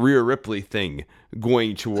babyface Rhea Ripley thing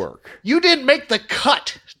going to work? You didn't make the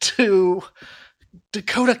cut to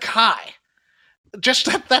Dakota Kai. Just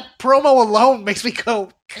that promo alone makes me go,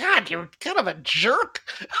 God, you're kind of a jerk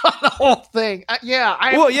on the whole thing.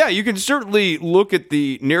 You can certainly look at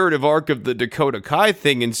the narrative arc of the Dakota Kai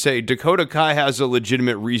thing and say Dakota Kai has a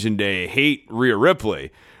legitimate reason to hate Rhea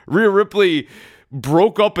Ripley. Rhea Ripley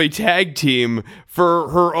broke up a tag team for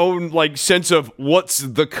her own sense of what's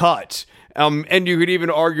the cut. And you could even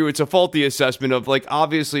argue it's a faulty assessment of,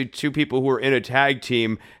 obviously two people who are in a tag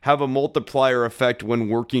team have a multiplier effect when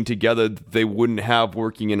working together that they wouldn't have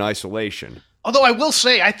working in isolation. Although I will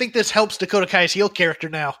say, I think this helps Dakota Kai's heel character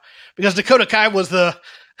now, because Dakota Kai was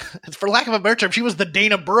for lack of a better term, she was the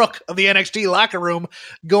Dana Brooke of the NXT locker room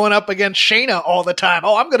going up against Shayna all the time.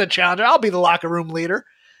 Oh, I'm going to challenge her. I'll be the locker room leader.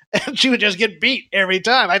 And she would just get beat every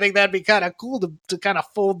time. I think that'd be kind of cool to kind of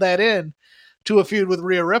fold that in to a feud with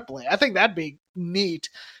Rhea Ripley. I think that'd be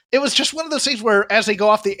neat. It was just one of those things where as they go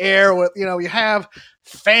off the air, you have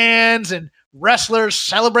fans and wrestlers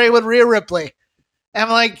celebrate with Rhea Ripley. And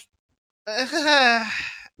I'm like,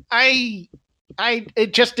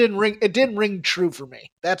 it just didn't ring true for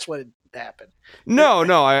me. That's what happened.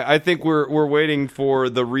 No, I think we're waiting for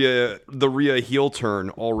the Rhea heel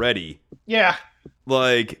turn already. Yeah.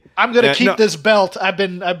 Like, I'm gonna keep this belt. I've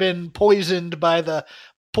been poisoned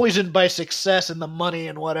by success and the money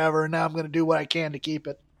and whatever, and now I'm gonna do what I can to keep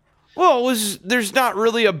it. Well, there's not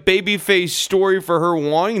really a babyface story for her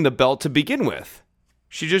wanting the belt to begin with.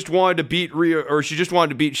 She just wanted to beat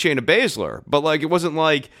Shayna Baszler, but like it wasn't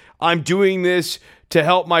like I'm doing this to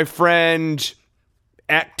help my friend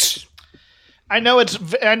X. I know it's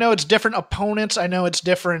different opponents. I know it's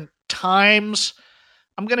different times.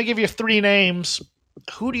 I'm gonna give you 3 names.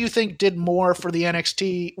 Who do you think did more for the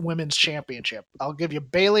NXT Women's Championship? I'll give you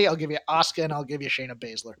Bayley, I'll give you Asuka, and I'll give you Shayna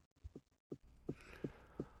Baszler.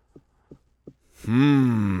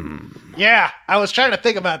 Yeah, I was trying to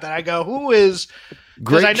think about that. I go, who is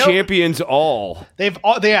great champions? All they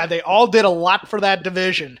all did a lot for that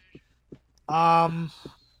division. I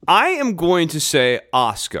am going to say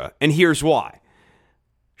Asuka, and here's why.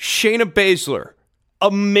 Shayna Baszler,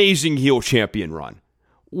 amazing heel champion run.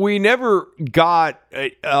 We never got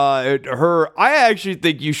her. I actually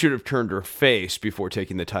think you should have turned her face before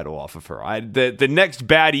taking the title off of her. The next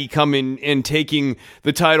baddie coming and taking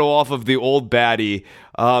the title off of the old baddie.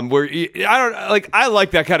 I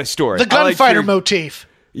like that kind of story. The gunfighter motif.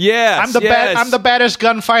 Yes, I'm the baddest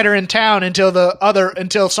gunfighter in town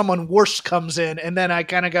until someone worse comes in, and then I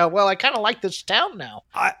kind of go, well, I kind of like this town now.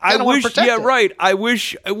 I wish, right. I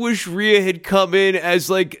wish Rhea had come in as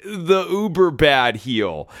like the uber bad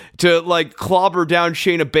heel to like clobber down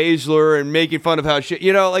Shayna Baszler and making fun of how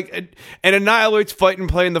and Annihilate's fighting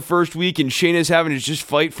playing the first week, and Shayna's having to just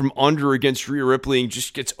fight from under against Rhea Ripley and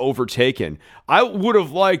just gets overtaken. I would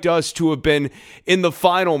have liked us to have been in the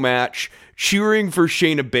final match cheering for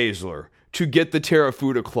Shayna Baszler to get the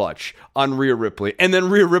Terrafuda clutch on Rhea Ripley. And then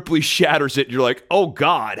Rhea Ripley shatters it. And you're like, oh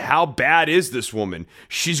God, how bad is this woman?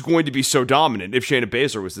 She's going to be so dominant if Shayna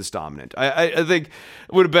Baszler was this dominant. I think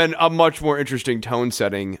it would have been a much more interesting tone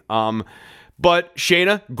setting. But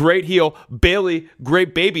Shayna, great heel. Bayley,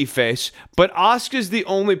 great babyface. But Asuka's the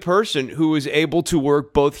only person who was able to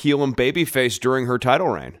work both heel and babyface during her title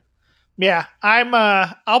reign. Yeah,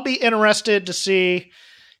 I'll be interested to see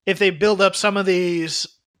if they build up some of these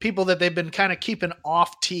people that they've been kind of keeping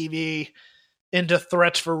off TV into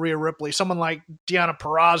threats for Rhea Ripley. Someone like Deonna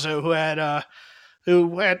Purrazzo,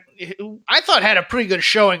 who I thought had a pretty good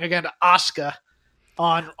showing against Asuka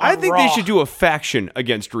on I think Raw. They should do a faction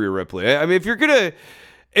against Rhea Ripley. I mean, if you're gonna,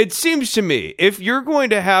 it seems to me, if you're going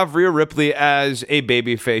to have Rhea Ripley as a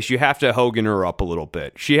babyface, you have to Hogan her up a little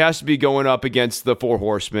bit. She has to be going up against the Four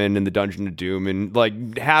Horsemen and the Dungeon of Doom and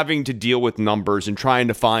like having to deal with numbers and trying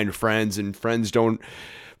to find friends, and friends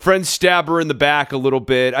stab her in the back a little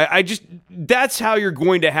bit. That's how you're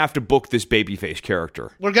going to have to book this babyface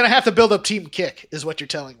character. We're going to have to build up Team Kick, is what you're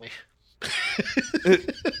telling me.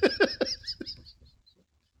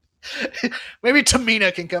 Maybe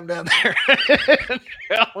Tamina can come down there and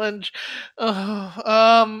challenge.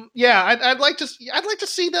 Yeah, I'd like to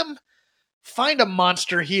see them find a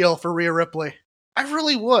monster heel for Rhea Ripley. I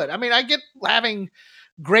really would. I mean, I get having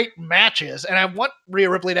great matches, and I want Rhea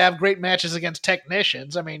Ripley to have great matches against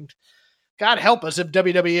technicians. I mean, God help us if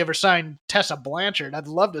WWE ever signed Tessa Blanchard. I'd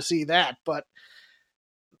love to see that, but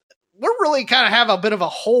we're really kind of have a bit of a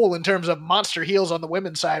hole in terms of monster heels on the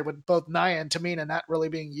women's side, with both Nia and Tamina not really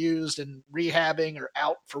being used and rehabbing or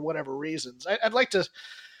out for whatever reasons. I'd like to.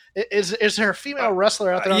 Is there a female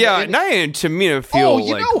wrestler out there? Yeah, Nia and Tamina feel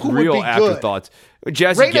like real afterthoughts.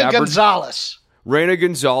 Jazzy Reyna Gonzalez. Reyna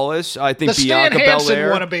Gonzalez, I think the Bianca Stan Hansen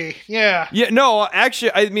Belair. Wannabe. Yeah. Yeah, no,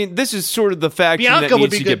 actually, I mean, this is sort of the faction Bianca that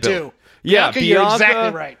would needs be to get good built. too. Yeah, Bianca, you're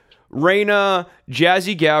exactly right. Reyna,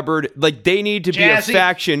 Jazzy Gabbard, like they need to be a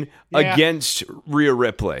faction against Rhea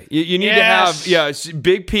Ripley. You need to have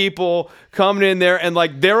big people coming in there, and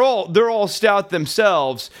like they're all stout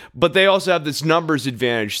themselves, but they also have this numbers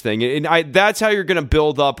advantage thing, and that's how you're going to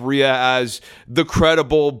build up Rhea as the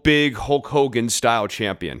credible big Hulk Hogan style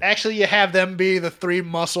champion. Actually, you have them be the three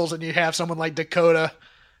muscles, and you have someone like Dakota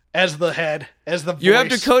as the head, as the voice. You have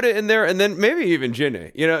Dakota in there, and then maybe even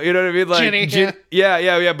Jinny. You know what I mean? Like Jinny,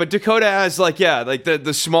 yeah. But Dakota has like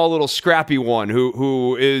the small little scrappy one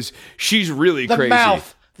who is she's really crazy.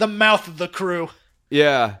 The mouth of the crew.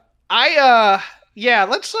 Yeah.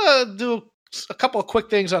 Let's do a couple of quick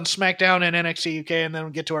things on SmackDown and NXT UK, and then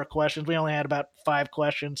we'll get to our questions. We only had about 5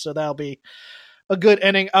 questions, so that'll be a good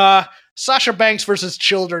ending. Sasha Banks versus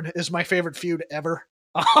Children is my favorite feud ever.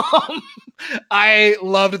 I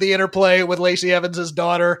loved the interplay with Lacey Evans'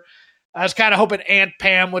 daughter. I was kind of hoping Aunt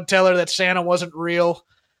Pam would tell her that Santa wasn't real,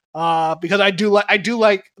 because I do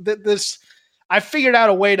like this. I figured out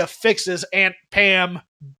a way to fix this Aunt Pam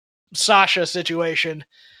Sasha situation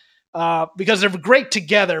because they're great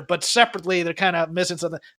together, but separately they're kind of missing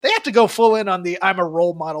something. They have to go full in on the I'm a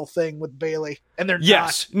role model thing with Bayley, and they're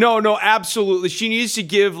not. No, absolutely. She needs to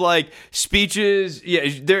give like speeches. Yeah,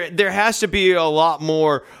 there has to be a lot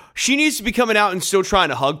more. She needs to be coming out and still trying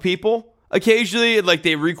to hug people occasionally. Like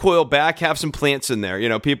they recoil back, have some plants in there. You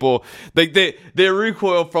know, people like they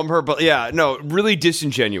recoil from her, but yeah, no, really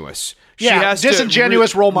disingenuous. She has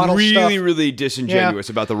disingenuous role model stuff. Really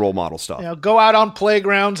disingenuous about the role model stuff. You know, go out on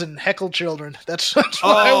playgrounds and heckle children. That's what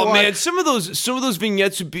I want. Man, some of those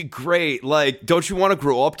vignettes would be great. Like, don't you want to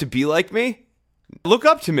grow up to be like me? Look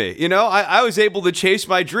up to me. You know, I was able to chase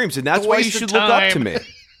my dreams, and that's why you should look up to me.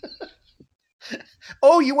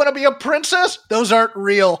 Oh, you want to be a princess? Those aren't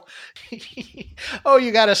real. Oh,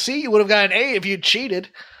 you got a C? You would have got an A if you cheated.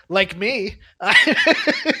 Like me.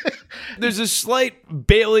 There's a slight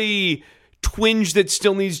Bayley twinge that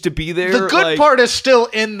still needs to be there. The good part is still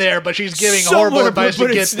in there, but she's giving horrible advice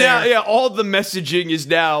to get there. Now, all the messaging is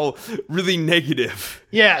now really negative.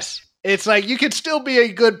 Yes. It's like you could still be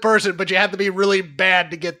a good person, but you have to be really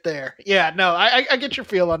bad to get there. Yeah, no, I get your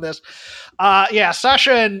feel on this.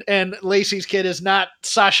 Sasha and Lacey's kid is not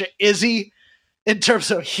Sasha Izzy in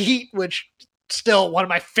terms of heat, which still one of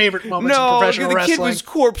my favorite moments in professional wrestling. The kid was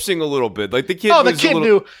corpsing a little bit. Like the kid. The kid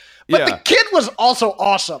knew, but the kid was also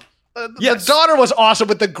awesome. The daughter was awesome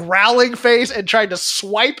with the growling face and trying to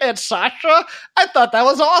swipe at Sasha. I thought that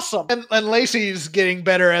was awesome. And Lacey's getting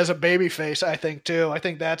better as a babyface, I think, too. I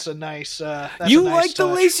think that's a nice You nice like touch. the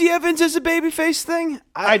Lacey Evans as a babyface thing?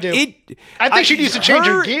 I do. I think she needs to change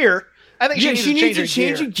her gear. I think she needs to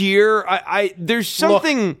change her gear. There's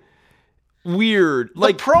something weird.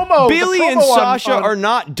 Like Bayley the promo and Sasha are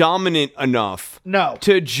not dominant enough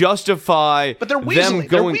to justify but they're Weasley.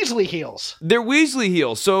 They're Weasley heels. They're Weasley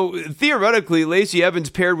heels. So theoretically, Lacey Evans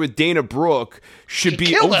paired with Dana Brooke should be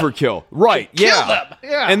overkill. Right. Kill them.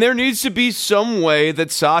 Yeah. And there needs to be some way that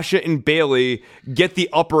Sasha and Bayley get the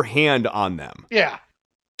upper hand on them. Yeah.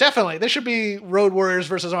 Definitely. There should be Road Warriors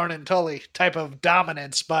versus Arn and Tully type of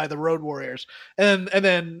dominance by the Road Warriors. And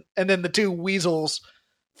then the two weasels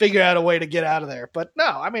figure out a way to get out of there. But no,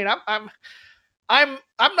 I mean, I'm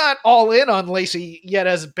not all in on Lacey yet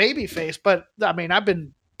as a babyface, but I mean, I've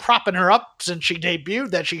been propping her up since she debuted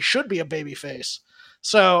that she should be a babyface.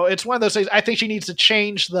 So it's one of those things. I think she needs to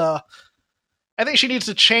change the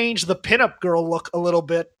pinup girl look a little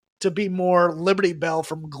bit to be more Liberty Bell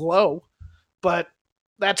from Glow. But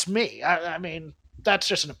that's me. I mean, that's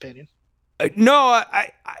just an opinion. No,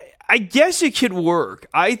 I guess it could work.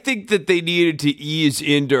 I think that they needed to ease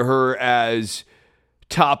into her as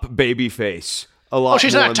top babyface a lot. Oh,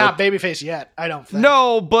 she's not top babyface yet, I don't think.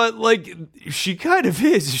 No, but like she kind of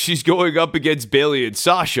is. She's going up against Bayley and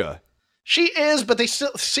Sasha. She is, but they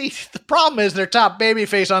still see the problem is their top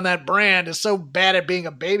babyface on that brand is so bad at being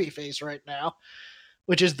a babyface right now,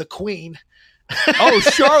 which is the Queen. Oh,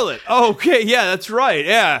 Charlotte. Okay, yeah, that's right.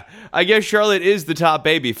 Yeah, I guess Charlotte is the top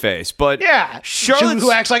baby face, but Charlotte who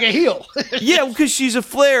acts like a heel. Yeah, because she's a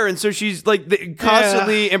Flair, and so she's like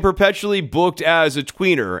constantly and perpetually booked as a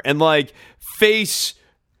tweener, and like face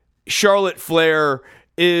Charlotte Flair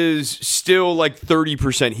is still like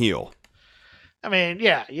 30% heel. I mean,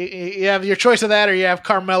 yeah, you have your choice of that, or you have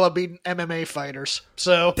Carmella beating MMA fighters.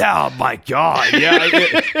 So, oh my god,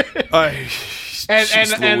 yeah.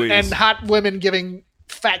 And hot women giving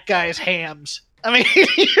fat guys hams. I mean,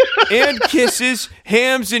 and kisses,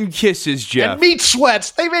 hams and kisses, Jeff. And meat sweats.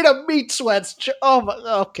 They made a meat sweats. Oh my.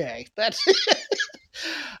 Okay, that's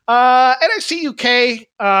NXT UK.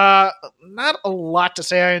 Not a lot to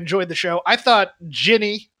say. I enjoyed the show. I thought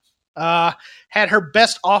Ginny had her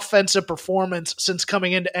best offensive performance since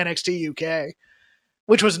coming into NXT UK,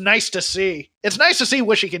 which was nice to see. It's nice to see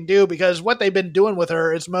what she can do because what they've been doing with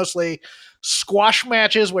her is mostly squash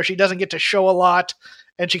matches where she doesn't get to show a lot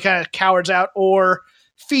and she kind of cowards out, or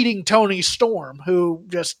feeding Toni Storm, who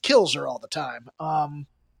just kills her all the time.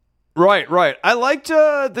 Right. I liked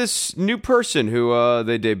this new person who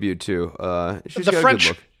they debuted too. She's the got French,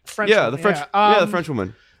 a good look. French yeah, woman, the French, the French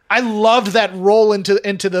woman. I loved that roll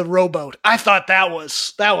into the rowboat. I thought that was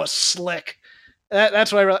slick.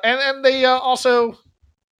 That's what I really, and they also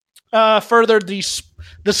furthered the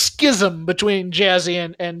schism between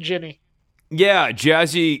Jazzy and Ginny. Yeah,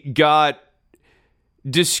 Jazzy got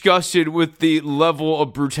disgusted with the level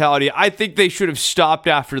of brutality. I think they should have stopped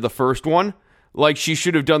after the first one. Like, she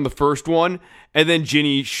should have done the first one, and then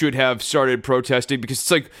Ginny should have started protesting, because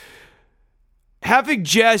it's like having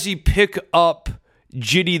Jazzy pick up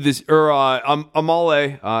Ginny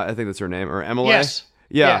Amale, I think that's her name, or Emily. Yes.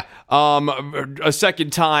 Yeah. A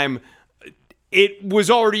second time, it was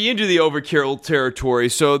already into the overkill territory.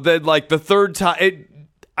 So then, like, the third time,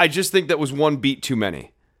 I just think that was one beat too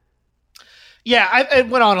many. Yeah, it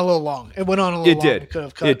went on a little long. It went on a little long. Did. It could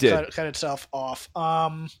have cut itself off.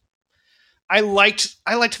 I liked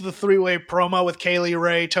the three-way promo with Kaylee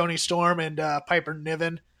Ray, Toni Storm, and Piper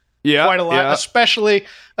Niven. Yeah, quite a lot, yeah. especially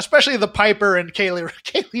the Piper and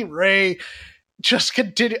Kaylee Ray. Just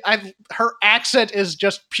continue. Her accent is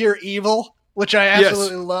just pure evil, which I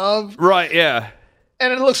absolutely love. Right? Yeah.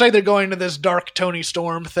 And it looks like they're going to this dark Toni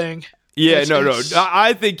Storm thing. Yeah, no.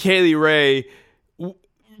 I think Kaylee Ray.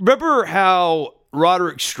 Remember how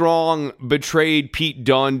Roderick Strong betrayed Pete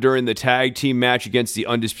Dunne during the tag team match against the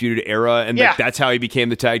Undisputed Era, and that's how he became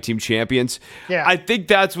the tag team champions? Yeah. I think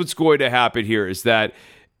that's what's going to happen here, is that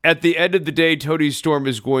at the end of the day, Toni Storm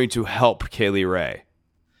is going to help Kaylee Ray.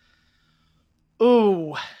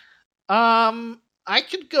 Ooh. I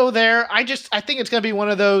could go there. I think it's going to be one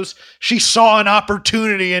of those she saw an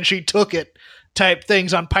opportunity and she took it type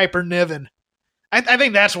things on Piper Niven. I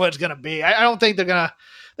think that's what it's going to be. I don't think they're not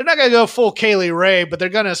going to go full Kaylee Ray, but they're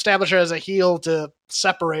going to establish her as a heel to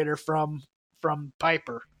separate her from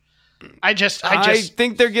Piper. I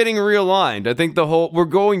think they're getting realigned. I think we're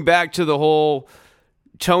going back to the whole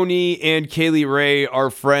Toni and Kaylee Ray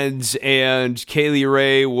are friends, and Kaylee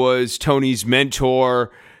Ray was Toni's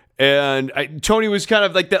mentor. And Toni was kind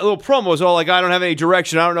of like, that little promo was all like, I don't have any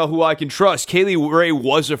direction. I don't know who I can trust. Kaylee Ray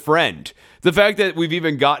was a friend. The fact that we've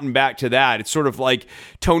even gotten back to that, it's sort of like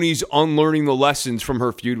Toni's unlearning the lessons from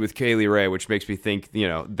her feud with Kaylee Ray, which makes me think,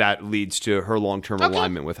 that leads to her long-term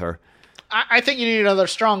alignment with her. I think you need another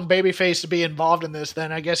strong babyface to be involved in this.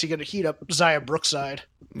 Then I guess you got to heat up Xia Brookside.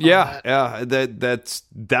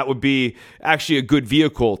 That would be actually a good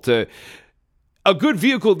vehicle to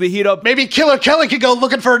heat up. Maybe Killer Kelly could go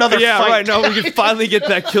looking for another fight. Yeah, right. No, we can finally get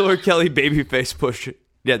that Killer Kelly babyface push.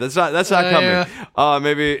 Yeah, that's not coming. Yeah.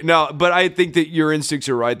 Maybe no, but I think that your instincts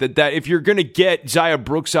are right. That if you're gonna get Xia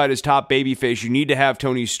Brookside as top babyface, you need to have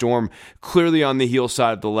Toni Storm clearly on the heel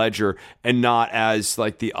side of the ledger and not as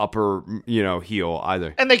like the upper heel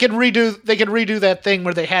either. And they could redo that thing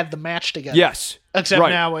where they had the match together. Yes, except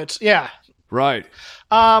right. Now it's right.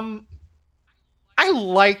 I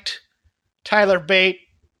liked Tyler Bate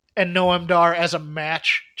and Noam Dar as a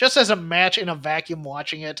match, just as a match in a vacuum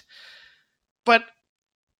watching it. But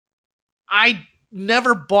I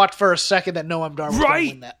never bought for a second that Noam Dar was going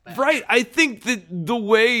to win that match. Right. I think that the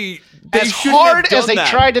way they as hard as they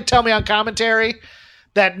tried to tell me on commentary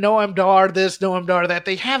that Noam Dar this, Noam Dar that,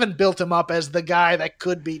 they haven't built him up as the guy that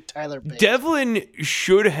could beat Tyler Bate. Devlin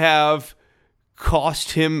should have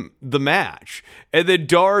cost him the match. And then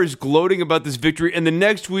Dar is gloating about this victory, and the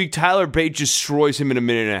next week Tyler Bate destroys him in a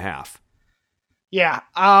minute and a half. Yeah.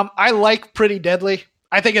 I like Pretty Deadly.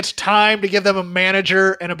 I think it's time to give them a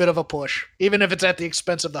manager and a bit of a push, even if it's at the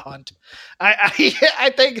expense of the Hunt.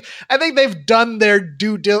 I think they've done their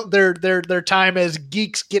their time as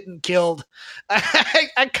geeks getting killed.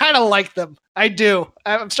 I kind of like them. I do.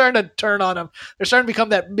 I'm starting to turn on them. They're starting to become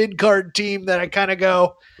that mid-card team that I kind of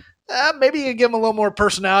go, maybe you give them a little more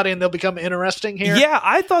personality and they'll become interesting here. Yeah,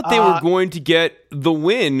 I thought they were going to get the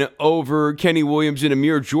win over Kenny Williams and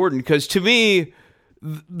Amir Jordan, because to me,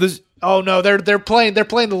 oh no, they're playing the long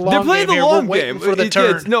game. They're playing the long game for the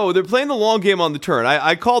turn. No, they're playing the long game on the turn.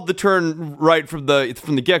 I called the turn right from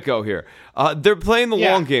the get-go here. They're playing the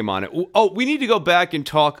long game on it. Oh, we need to go back and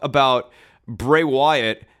talk about Bray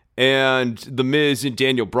Wyatt and The Miz and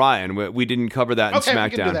Daniel Bryan. We didn't cover that in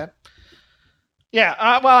SmackDown. We can do that.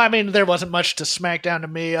 Yeah, well, I mean, there wasn't much to SmackDown to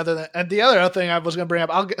me other than, and the other thing I was going to bring up,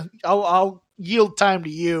 I'll yield time to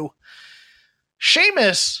you.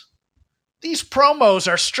 Sheamus, these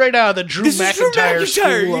promos are straight out of the Drew McIntyre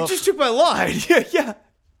school. You just took my line. Yeah.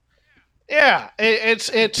 Yeah, it's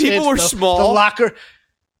people are small. The locker.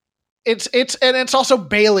 And it's also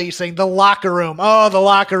Bailey's thing. The locker room. Oh, the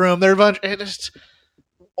locker room. They're a bunch.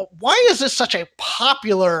 Why is this such a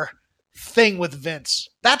popular thing with Vince?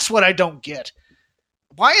 That's what I don't get.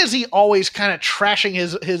 Why is he always kind of trashing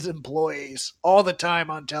his employees all the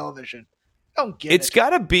time on television? I don't get it. It's got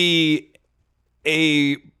to be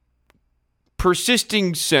a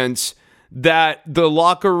persisting sense that the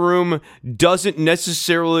locker room doesn't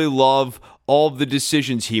necessarily love all of the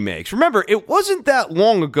decisions he makes. Remember, it wasn't that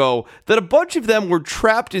long ago that a bunch of them were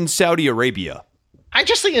trapped in Saudi Arabia. I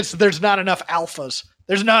just think there's not enough alphas.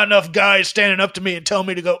 There's not enough guys standing up to me and telling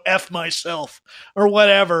me to go F myself or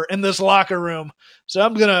whatever in this locker room. So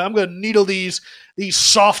I'm gonna needle these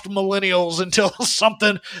soft millennials until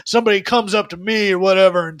somebody comes up to me or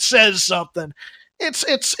whatever and says something.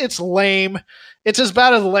 It's lame. It's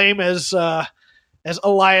about as lame as as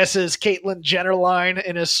Elias's Caitlyn Jenner line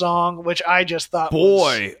in his song, which I just thought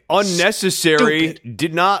was unnecessary. stupid.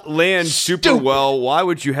 Did not land super well. Why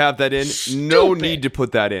would you have that in? No need to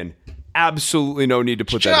put that in. Absolutely no need to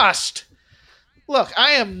put that in. Look,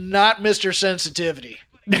 I am not Mr. Sensitivity.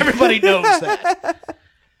 Everybody knows that.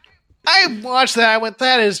 I watched that. I went,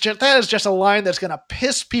 that is just a line that's going to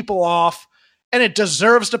piss people off, and it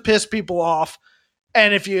deserves to piss people off.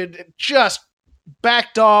 And if you just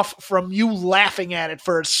backed off from you laughing at it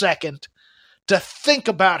for a second to think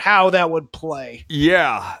about how that would play.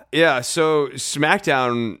 Yeah. So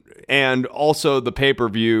SmackDown and also the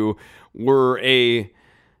pay-per-view were a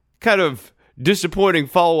kind of disappointing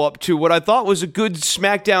follow-up to what I thought was a good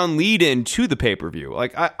SmackDown lead-in to the pay-per-view.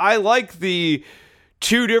 Like, I like the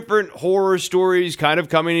two different horror stories kind of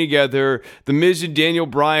coming together, The Miz and Daniel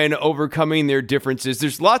Bryan overcoming their differences.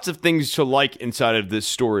 There's lots of things to like inside of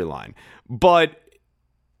this storyline, but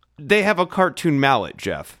they have a cartoon mallet,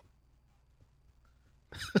 Jeff.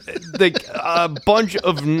 Like, a bunch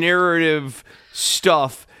of narrative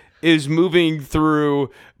stuff is moving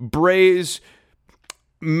through Bray's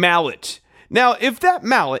mallet. Now, if that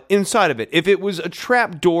mallet inside of it, if it was a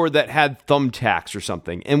trap door that had thumbtacks or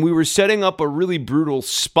something, and we were setting up a really brutal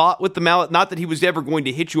spot with the mallet, not that he was ever going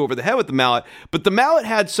to hit you over the head with the mallet, but the mallet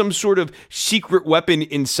had some sort of secret weapon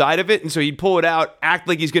inside of it, and so he'd pull it out, act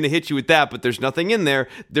like he's going to hit you with that, but there's nothing in there.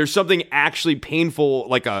 There's something actually painful,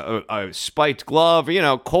 like a spiked glove,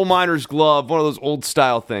 coal miner's glove, one of those old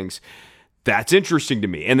style things. That's interesting to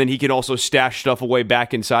me. And then he can also stash stuff away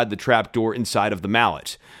back inside the trap door inside of the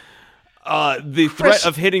mallet. The threat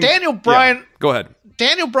of hitting Daniel Bryan. Yeah, go ahead.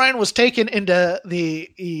 Daniel Bryan was taken into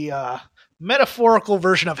the metaphorical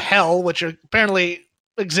version of hell, which apparently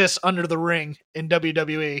exists under the ring in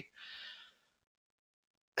WWE.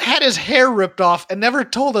 Had his hair ripped off and never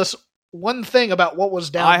told us one thing about what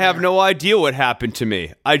was down there. I have no idea what happened to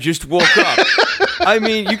me. I just woke up. I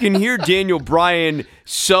mean, you can hear Daniel Bryan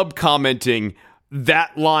sub-commenting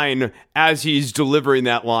that line as he's delivering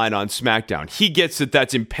that line on SmackDown. He gets that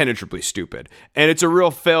that's impenetrably stupid. And it's a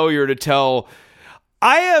real failure to tell.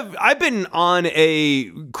 I've been on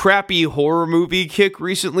a crappy horror movie kick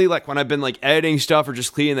recently, like when I've been like editing stuff or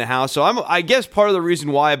just cleaning the house. So I guess part of the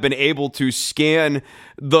reason why I've been able to scan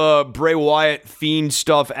the Bray Wyatt Fiend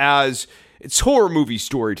stuff as it's horror movie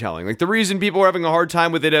storytelling. Like, the reason people are having a hard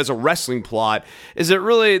time with it as a wrestling plot is that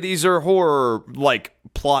really these are horror, like,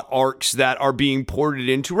 plot arcs that are being ported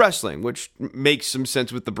into wrestling, which makes some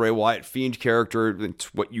sense with the Bray Wyatt Fiend character.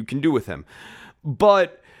 It's what you can do with him.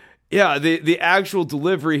 But yeah, the actual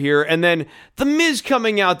delivery here, and then The Miz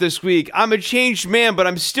coming out this week. I'm a changed man, but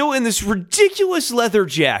I'm still in this ridiculous leather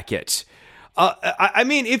jacket. I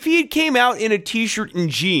mean, if he had came out in a t-shirt and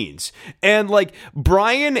jeans, and like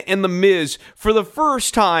Bryan and The Miz for the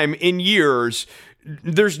first time in years,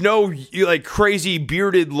 there's no like crazy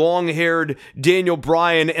bearded, long-haired Daniel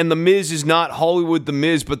Bryan, and The Miz is not Hollywood The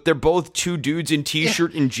Miz, but they're both two dudes in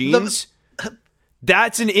t-shirt and jeans.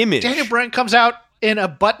 That's an image. Daniel Bryan comes out in a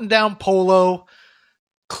button-down polo,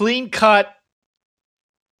 clean cut,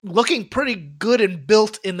 looking pretty good and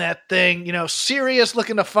built in that thing. Serious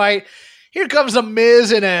looking to fight. Here comes The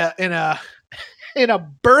Miz in a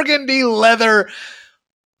burgundy leather.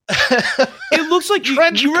 It looks like you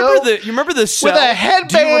remember the Cell? With a headband.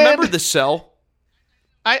 Do you remember the Cell?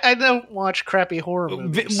 I don't watch crappy horror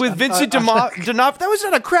movies. With Vincent D'Onofrio. That was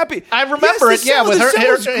not a crappy. I remember it. Yeah, with her. It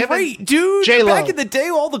was great, dude. J-Lo. Back in the day,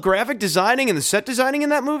 all the graphic designing and the set designing in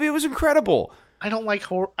that movie, it was incredible. I don't like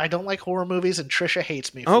horror movies, and Trisha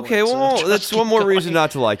hates me for okay, it, well, that's one more reason not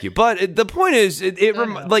to like you. But the point is,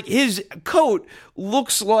 like his coat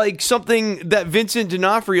looks like something that Vincent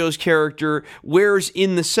D'Onofrio's character wears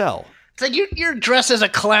in the Cell. It's like you're dressed as a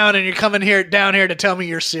clown, and you're coming down here to tell me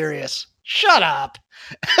you're serious. Shut up.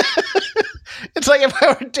 It's like if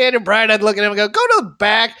I were Daniel Bryan, I'd look at him and go to the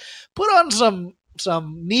back, put on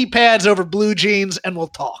some knee pads over blue jeans, and we'll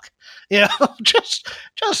talk. Just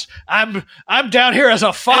I'm down here as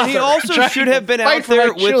a father. And he also should have been out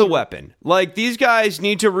there with a weapon. Like, these guys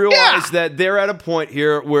need to realize that they're at a point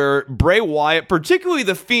here where Bray Wyatt, particularly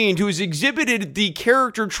The Fiend, who's exhibited the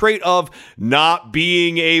character trait of not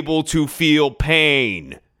being able to feel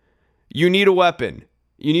pain. You need a weapon.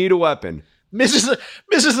 Mrs.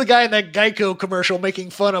 the guy in that Geico commercial making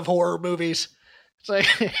fun of horror movies.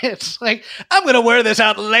 It's like I'm going to wear this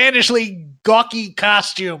outlandishly gawky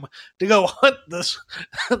costume to go hunt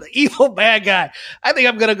the evil bad guy. I think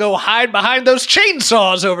I'm going to go hide behind those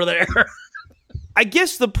chainsaws over there. I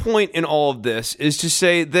guess the point in all of this is to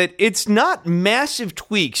say that it's not massive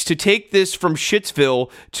tweaks to take this from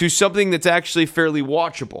Shitsville to something that's actually fairly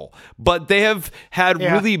watchable, but they have had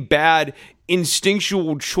really bad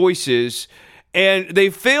instinctual choices, and they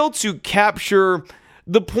fail to capture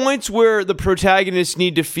the points where the protagonists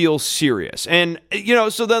need to feel serious. And,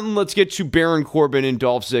 so then let's get to Baron Corbin and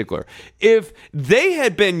Dolph Ziggler. If they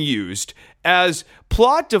had been used as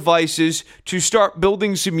plot devices to start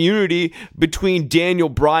building some unity between Daniel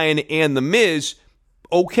Bryan and The Miz,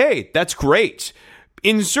 okay, that's great.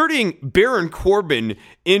 Inserting Baron Corbin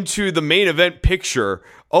into the main event picture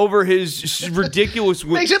over his ridiculous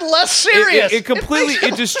makes it less serious.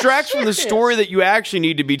 It distracts from the story that you actually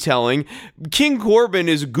need to be telling. King Corbin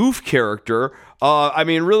is a goof character.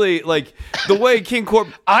 Really, like the way King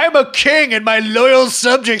Corbin. I'm a king, and my loyal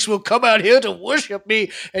subjects will come out here to worship me,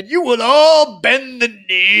 and you will all bend the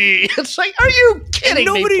knee. It's like, are you kidding me?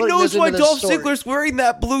 Nobody knows why Dolph Ziggler's wearing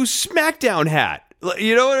that blue SmackDown hat.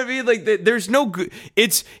 You know what I mean? Like, there's no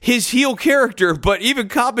it's his heel character, but even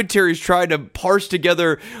commentary's trying to parse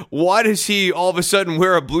together, why does he all of a sudden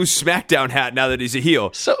wear a blue SmackDown hat now that he's a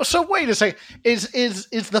heel? So wait a second. Is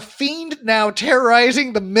the Fiend now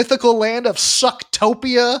terrorizing the mythical land of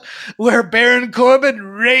Sucktopia, where Baron Corbin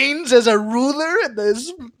reigns as a ruler and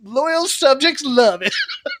his loyal subjects love it?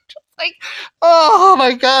 Like, oh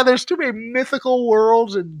my God, there's too many mythical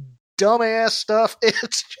worlds and dumbass stuff.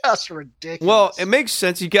 It's just ridiculous. Well, it makes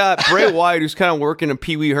sense. You got Bray Wyatt, who's kind of working a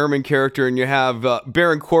Pee Wee Herman character, and you have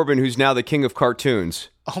Baron Corbin, who's now the king of cartoons.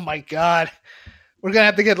 Oh my God. We're going to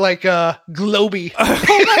have to get like Globey.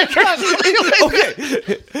 Oh my God.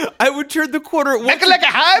 Okay. I would turn the corner.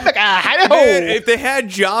 If they had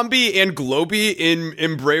Jambi and Globey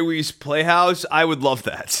in Bray Wee's Playhouse, I would love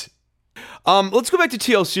that. Let's go back to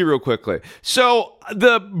TLC real quickly. So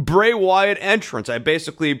the Bray Wyatt entrance, I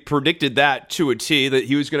basically predicted that to a T, that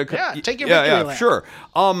he was going to come. Yeah, take your victory lap. Sure.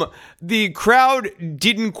 The crowd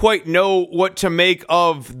didn't quite know what to make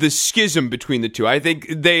of the schism between the two. I think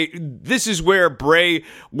this is where Bray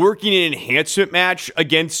working an enhancement match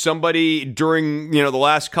against somebody during, the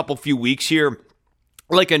last few weeks here,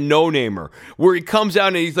 like a no-namer, where he comes out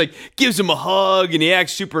and he's like, gives him a hug and he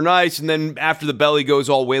acts super nice, and then after the bell he goes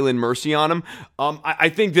all Waylon Mercy on him. I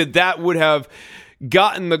think that would have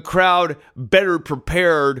gotten the crowd better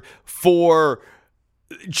prepared for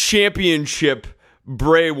championship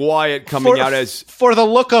Bray Wyatt coming out as... For the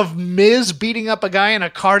look of Miz beating up a guy in a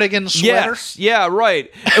cardigan sweater? Yes, yeah,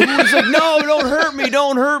 right. And he was like, no, don't hurt me,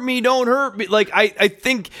 don't hurt me, don't hurt me. Like, I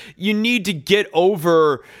think you need to get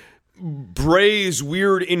over Bray's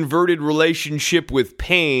weird inverted relationship with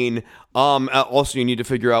pain. Also, you need to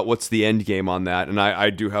figure out what's the end game on that, and I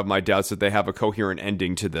do have my doubts that they have a coherent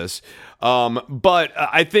ending to this. But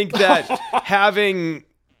I think that having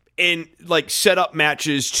set up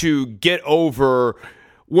matches to get over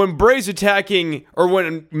when Bray's attacking, or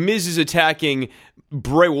when Miz is attacking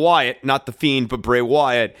Bray Wyatt, not the Fiend, but Bray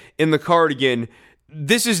Wyatt in the cardigan.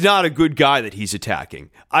 This is not a good guy that he's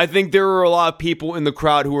attacking. I think there were a lot of people in the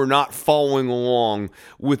crowd who were not following along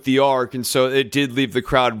with the arc, and so it did leave the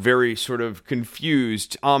crowd very sort of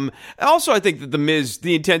confused. Also, I think that The Miz,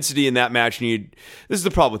 the intensity in that match, this is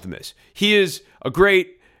the problem with The Miz. He is a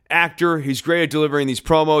great actor. He's great at delivering these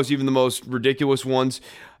promos, even the most ridiculous ones,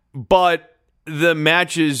 but the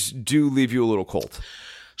matches do leave you a little cold.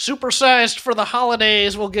 Supersized for the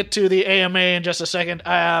holidays. We'll get to the AMA in just a second.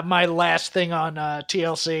 My last thing on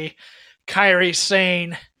TLC, Kairi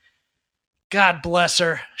Sane. God bless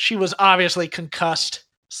her. She was obviously concussed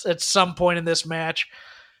at some point in this match.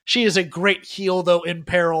 She is a great heel, though, in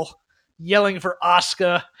peril, yelling for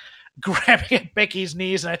Asuka, grabbing at Becky's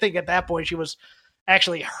knees, and I think at that point she was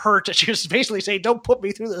actually hurt. She was basically saying, don't put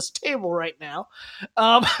me through this table right now.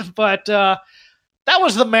 But that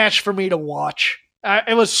was the match for me to watch.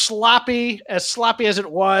 It was sloppy as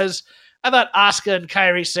it was. I thought Asuka and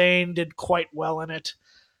Kairi Sane did quite well in it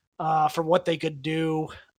for what they could do.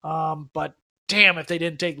 But damn if they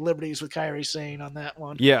didn't take liberties with Kairi Sane on that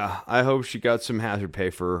one. Yeah, I hope she got some hazard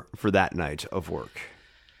pay for that night of work.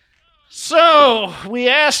 So, we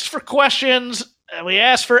asked for questions. We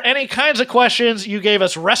asked for any kinds of questions. You gave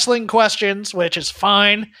us wrestling questions, which is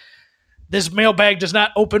fine. This mailbag does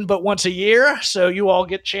not open but once a year, so you all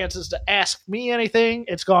get chances to ask me anything.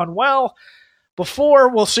 It's gone well before.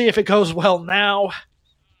 We'll see if it goes well now.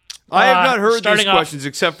 I have not heard these questions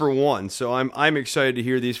except for one, so I'm excited to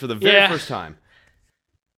hear these for the very first time.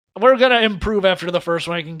 We're going to improve after the first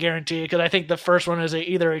one, I can guarantee you, because I think the first one is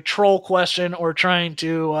either a troll question or trying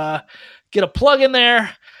to get a plug in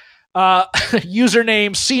there.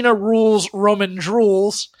 Username Cena Rules Roman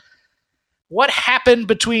Drools. What happened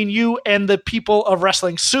between you and the people of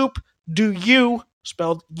Wrestling Soup? Do you,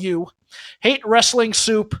 spelled you, hate Wrestling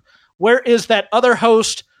Soup? Where is that other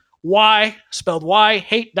host? Why, spelled Y,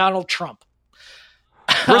 hate Donald Trump?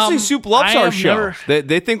 Wrestling Soup loves our show. Never...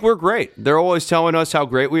 They think we're great. They're always telling us how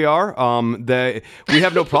great we are. We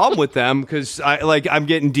have no problem with them because I'm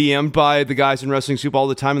getting DM'd by the guys in Wrestling Soup all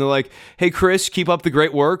the time, and they're like, "Hey, Chris, keep up the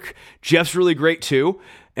great work. Jeff's really great too."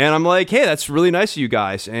 And I'm like, "Hey, that's really nice of you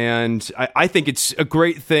guys." And I think it's a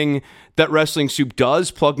great thing that Wrestling Soup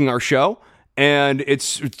does, plugging our show. And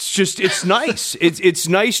it's nice. It's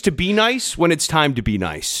nice to be nice when it's time to be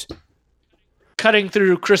nice. Cutting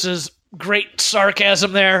through Chris's great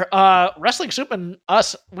sarcasm there. Wrestling Soup and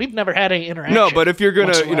us, we've never had any interaction. No, but if you're gonna,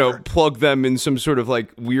 whatsoever. plug them in some sort of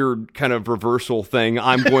like weird kind of reversal thing,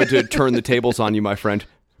 I'm going to turn the tables on you, my friend.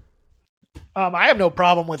 I have no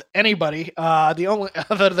problem with anybody. The only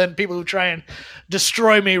other than people who try and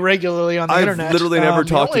destroy me regularly on the internet. I've literally never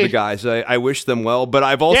talked to the guys. I wish them well, but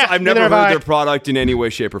I've never heard their product in any way,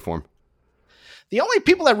 shape, or form. The only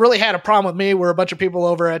people that really had a problem with me were a bunch of people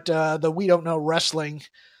over at the We Don't Know Wrestling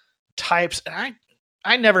types, and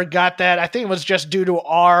I never got that. I think it was just due to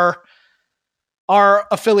our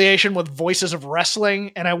affiliation with Voices of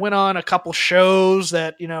Wrestling, and I went on a couple shows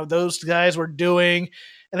that those guys were doing.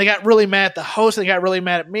 And they got really mad at the host. And they got really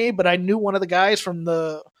mad at me. But I knew one of the guys from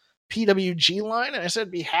the PWG line. And I said,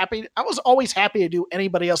 be happy. I was always happy to do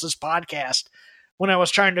anybody else's podcast when I was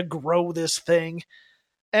trying to grow this thing.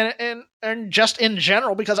 And just in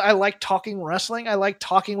general, because I like talking wrestling. I like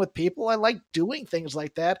talking with people. I like doing things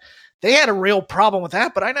like that. They had a real problem with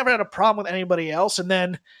that. But I never had a problem with anybody else. And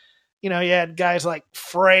then, you had guys like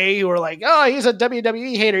Frey who were like, oh, he's a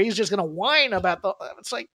WWE hater. He's just going to whine about the...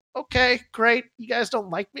 It's like, okay, great. You guys don't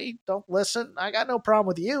like me. Don't listen. I got no problem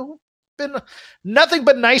with you. Been nothing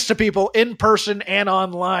but nice to people in person and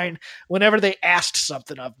online whenever they asked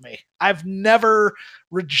something of me. I've never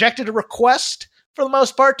rejected a request for the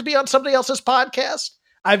most part to be on somebody else's podcast.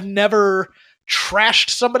 I've never trashed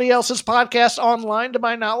somebody else's podcast online to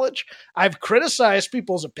my knowledge. I've criticized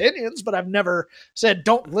people's opinions, but I've never said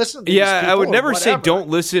don't listen to these people. I would never say don't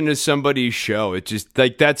listen to somebody's show. It just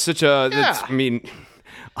that's such a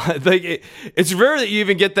it's rare that you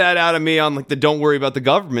even get that out of me on like the don't worry about the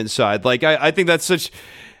government side. Like I think that's such,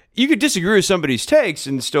 you could disagree with somebody's takes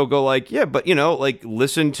and still go like, yeah, but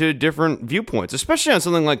listen to different viewpoints, especially on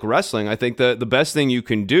something like wrestling. I think the best thing you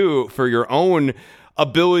can do for your own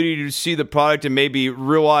ability to see the product and maybe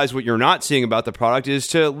realize what you're not seeing about the product is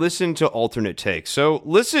to listen to alternate takes. So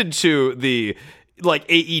listen to the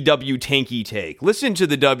AEW tanky take. Listen to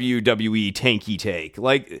the WWE tanky take.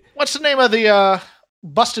 Like, what's the name of the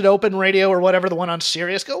Busted Open Radio or whatever, the one on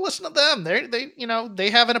Sirius? Go listen to them. They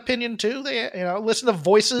have an opinion too. They listen to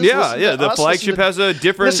Voices. Yeah. The flagship has a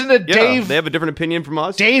different. Listen to Dave. They have a different opinion from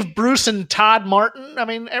us. Dave Bruce and Todd Martin. I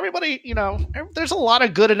mean, everybody. There's a lot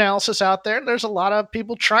of good analysis out there. There's a lot of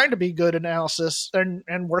people trying to be good analysis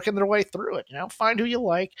and working their way through it. Find who you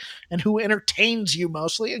like and who entertains you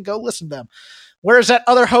mostly, and go listen to them. Whereas that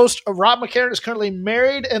other host, Rob McCarran, is currently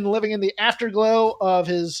married and living in the afterglow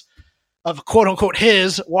of quote unquote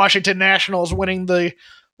his Washington Nationals winning the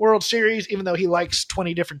World Series, even though he likes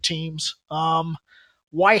 20 different teams.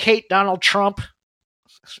 Why hate Donald Trump?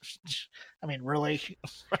 I mean, really?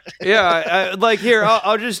 Yeah, here,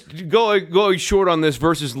 I'll just go short on this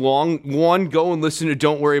versus long. One, go and listen to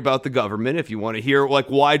Don't Worry About the Government if you want to hear,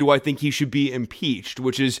 why do I think he should be impeached,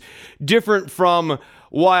 which is different from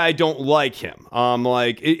why I don't like him.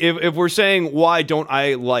 If we're saying why don't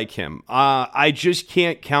I like him, I just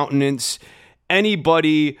can't countenance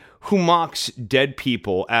anybody who mocks dead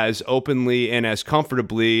people as openly and as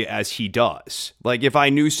comfortably as he does. Like, if I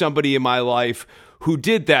knew somebody in my life who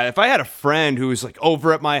did that, if I had a friend who was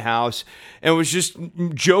over at my house and was just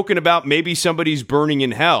joking about maybe somebody's burning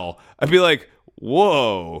in hell, I'd be like,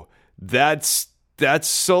 whoa, that's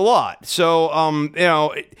a lot.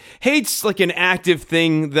 So, hate's like an active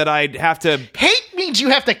thing that I'd have to... Hate means you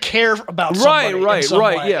have to care about somebody in some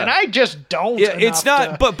way. Yeah. And I just don't. Yeah, it's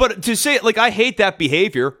not, but to say it, I hate that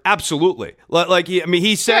behavior, absolutely.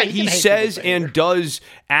 He says and does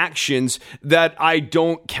actions that I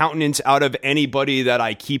don't countenance out of anybody that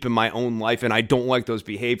I keep in my own life, and I don't like those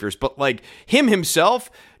behaviors. But him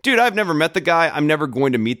himself, dude, I've never met the guy. I'm never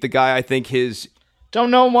going to meet the guy. I think don't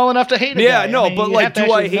know him well enough to hate him. Yeah, no, but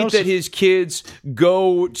do I hate that his kids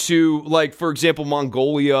go to, for example,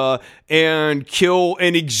 Mongolia and kill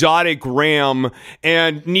an exotic ram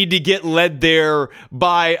and need to get led there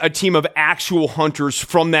by a team of actual hunters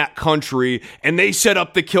from that country, and they set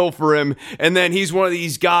up the kill for him, and then he's one of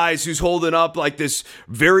these guys who's holding up this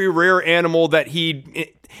very rare animal that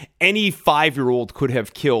any 5-year-old could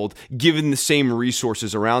have killed given the same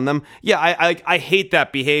resources around them. Yeah, I hate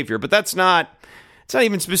that behavior, but it's not It's not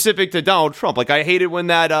even specific to Donald Trump. Like, I hated when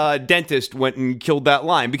that dentist went and killed that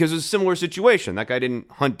lion because it was a similar situation. That guy didn't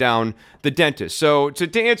hunt down the dentist. So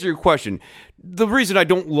to answer your question, the reason I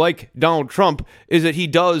don't like Donald Trump is that he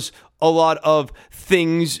does a lot of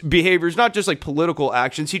things, behaviors, not just like political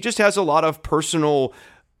actions. He just has a lot of personal,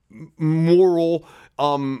 moral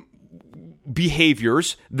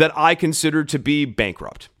behaviors that I consider to be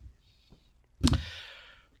bankrupt.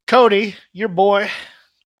 Cody, your boy,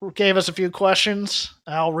 gave us a few questions.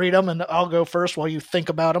 I'll read them and I'll go first while you think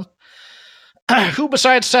about them. Who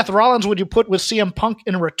besides Seth Rollins would you put with CM Punk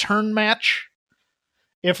in a return match?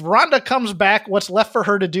 If Ronda comes back, what's left for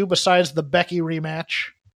her to do besides the Becky rematch?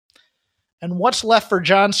 And what's left for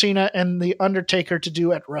John Cena and The Undertaker to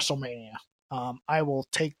do at WrestleMania? I will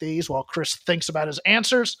take these while Chris thinks about his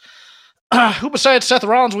answers. Who besides Seth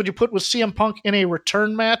Rollins would you put with CM Punk in a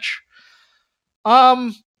return match?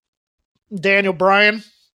 Daniel Bryan,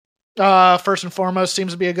 first and foremost,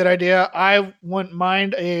 seems to be a good idea. I wouldn't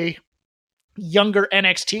mind a younger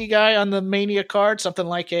NXT guy on the Mania card, something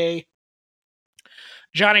like a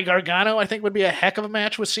Johnny Gargano, I think would be a heck of a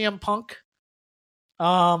match with CM Punk.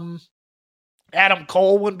 Adam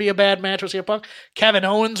Cole wouldn't be a bad match with CM Punk. Kevin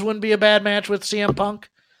Owens wouldn't be a bad match with CM Punk.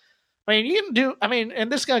 I mean, you can do, and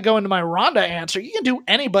this is going to go into my Ronda answer. You can do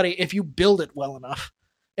anybody if you build it well enough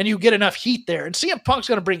and you get enough heat there. And CM Punk's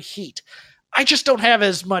going to bring heat. I just don't have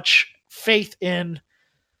as much faith in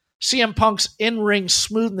CM Punk's in-ring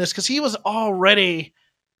smoothness because he wasn't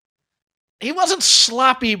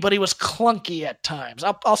sloppy, but he was clunky at times.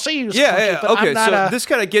 I'll say he was clunky, but okay. I'm not so this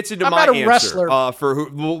kind of gets into my answer. Wrestler. For who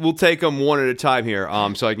we'll take them one at a time here,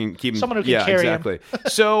 so I can keep them. Someone who can carry exactly.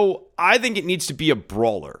 So I think it needs to be a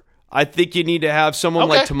brawler. I think you need to have someone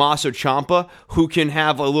like Tommaso Ciampa who can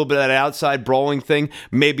have a little bit of that outside brawling thing,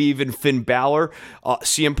 maybe even Finn Balor.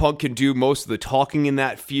 CM Punk can do most of the talking in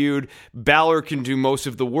that feud. Balor can do most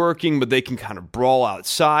of the working, but they can kind of brawl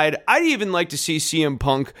outside. I'd even like to see CM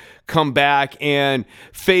Punk come back and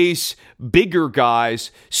face bigger guys.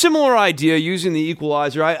 Similar idea, using the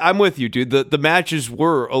equalizer. I'm with you, dude. The matches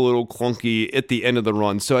were a little clunky at the end of the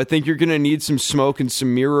run, so I think you're going to need some smoke and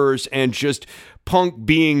some mirrors and just Punk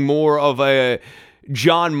being more of a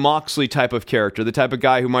John Moxley type of character, the type of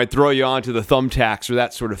guy who might throw you onto the thumbtacks or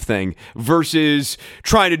that sort of thing, versus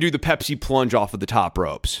trying to do the Pepsi plunge off of the top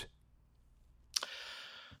ropes.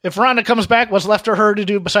 If Ronda comes back, what's left for her to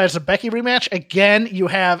do besides the Becky rematch? Again, you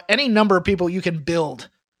have any number of people you can build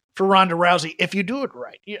for Ronda Rousey if you do it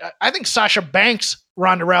right. I think Sasha Banks,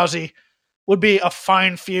 Ronda Rousey would be a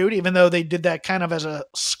fine feud, even though they did that kind of as a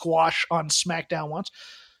squash on SmackDown once.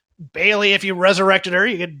 Bayley, if you resurrected her,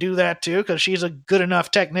 you could do that too because she's a good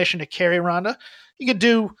enough technician to carry Ronda. You could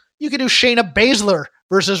do Shayna Baszler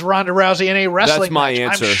versus Ronda Rousey in a wrestling That's my match.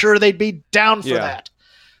 answer. I'm sure they'd be down for that.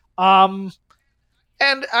 And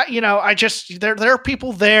there are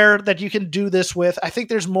people there that you can do this with. I think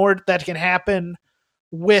there's more that can happen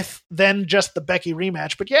with than just the Becky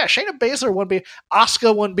rematch. But yeah, Shayna Baszler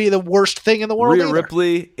Asuka wouldn't be the worst thing in the world. Rhea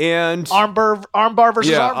Ripley and armbar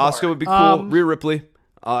versus armbar. Asuka would be cool. Rhea Ripley.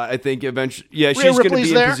 I think eventually, she's going to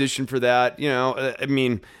be in position for that.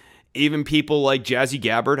 Even people like Jazzy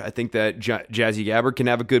Gabbard. I think that Jazzy Gabbard can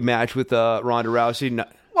have a good match with Ronda Rousey.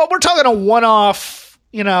 Well, we're talking a one-off.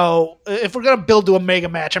 If we're going to build to a mega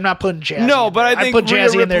match, I'm not putting Jazzy. No, but I think put Rhea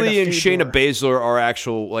Jazzy Ripley and Shayna Baszler are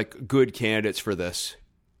actual good candidates for this.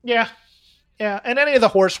 Yeah, and any of the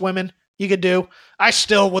horsewomen you could do. I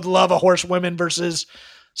still would love a horsewomen versus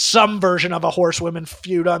some version of a horsewomen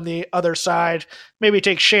feud on the other side. Maybe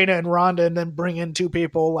take Shayna and Ronda and then bring in two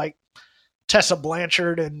people like Tessa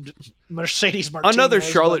Blanchard and Mercedes Martinez. Another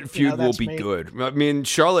Charlotte feud will be good. I mean,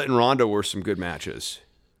 Charlotte and Ronda were some good matches.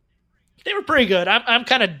 They were pretty good. I'm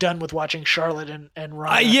kind of done with watching Charlotte and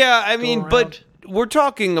Ronda. But we're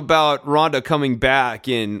talking about Ronda coming back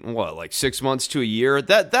in 6 months to a year.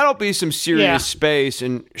 That'll be some serious space.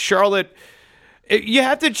 And Charlotte, you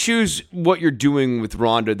have to choose what you're doing with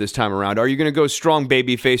Ronda this time around. Are you going to go strong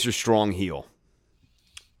babyface or strong heel?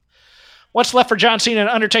 What's left for John Cena and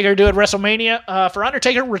Undertaker to do at WrestleMania? For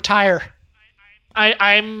Undertaker, retire.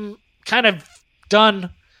 I'm kind of done,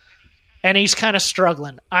 and he's kind of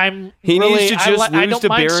struggling. He needs to just lose to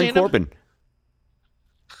Baron Corbin.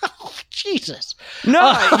 Oh, Jesus.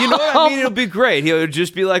 No, you know what I mean? It'll be great. It'll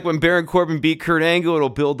just be like when Baron Corbin beat Kurt Angle. It'll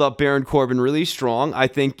build up Baron Corbin really strong. I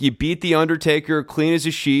think you beat The Undertaker clean as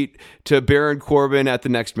a sheet to Baron Corbin at the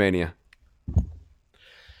next Mania.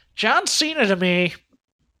 John Cena, to me,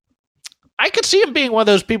 I could see him being one of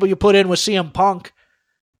those people you put in with CM Punk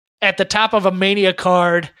at the top of a Mania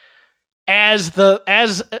card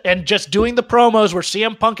and just doing the promos where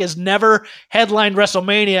CM Punk has never headlined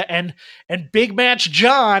WrestleMania and Big Match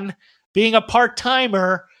John being a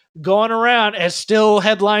part-timer going around has still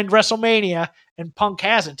headlined WrestleMania and Punk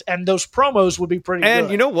hasn't. And those promos would be pretty good. And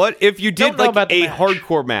you know what? If you did like a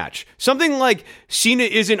hardcore match, something like Cena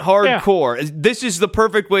isn't hardcore, this is the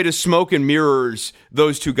perfect way to smoke and mirrors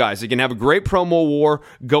those two guys. They can have a great promo war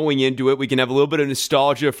going into it. We can have a little bit of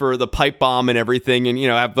nostalgia for the pipe bomb and everything, and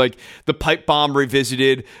have like the pipe bomb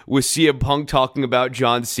revisited with CM Punk talking about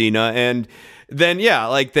John Cena. And then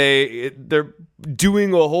they're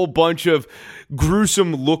doing a whole bunch of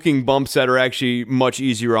gruesome looking bumps that are actually much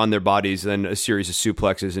easier on their bodies than a series of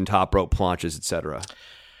suplexes and top rope planches, etc.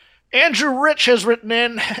 Andrew Rich has written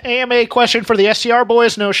in AMA question for the SCR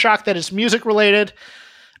boys. No shock that it's music related.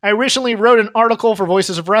 I recently wrote an article for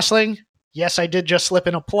Voices of Wrestling. Yes, I did just slip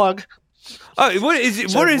in a plug.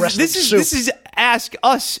 This is ask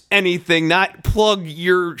us anything, not plug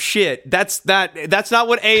your shit. That's not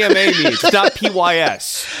what AMA means. It's not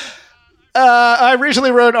PYS. I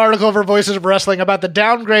recently wrote an article for Voices of Wrestling about the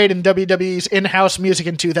downgrade in WWE's in-house music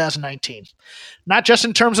in 2019. Not just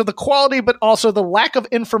in terms of the quality, but also the lack of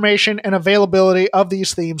information and availability of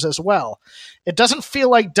these themes as well. It doesn't feel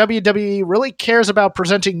like WWE really cares about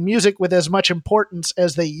presenting music with as much importance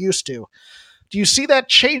as they used to. Do you see that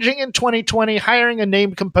changing in 2020, hiring a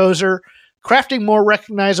named composer, crafting more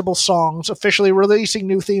recognizable songs, officially releasing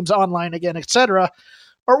new themes online again, etc.?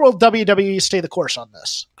 Or will WWE stay the course on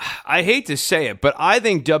this? I hate to say it, but I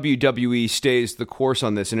think WWE stays the course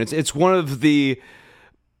on this, and it's one of the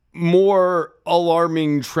more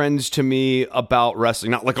alarming trends to me about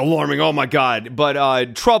wrestling. Not like alarming, oh my God,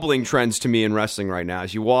 but troubling trends to me in wrestling right now.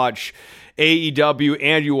 As you watch AEW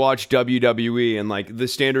and you watch WWE, and like the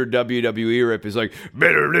standard WWE rip is like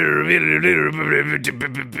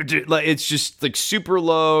it's just like super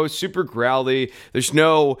low, super growly. There's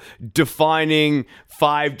no defining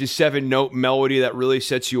 5 to 7 note melody that really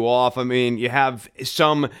sets you off. I mean, you have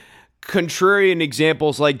some contrarian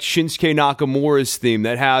examples like Shinsuke Nakamura's theme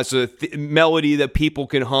that has a melody that people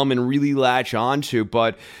can hum and really latch onto.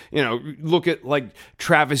 But, look at like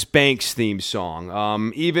Travis Banks' theme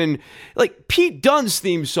song. Even like Pete Dunne's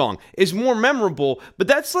theme song is more memorable, but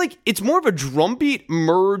that's like, it's more of a drum beat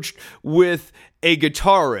merged with a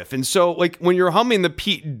guitar riff. And so like when you're humming the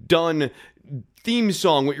Pete Dunne theme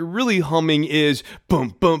song, what you're really humming is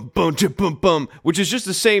bum bum bum bum bum, which is just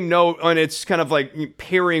the same note, and it's kind of like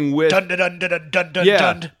pairing with dun dun dun dun dun dun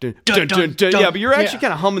dun dun dun. Yeah, but you're actually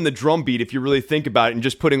kind of humming the drum beat if you really think about it, and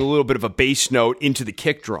just putting a little bit of a bass note into the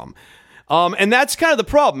kick drum. And that's kind of the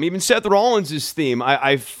problem. Even Seth Rollins' theme,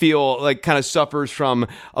 I feel like kind of suffers from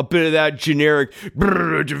a bit of that generic,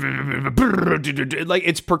 like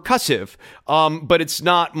it's percussive, but it's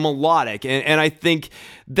not melodic. And I think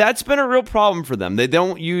that's been a real problem for them. They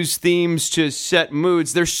don't use themes to set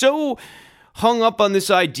moods. They're so hung up on this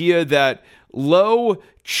idea that low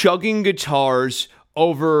chugging guitars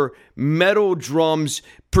over metal drums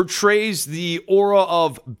portrays the aura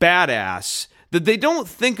of badass, that they don't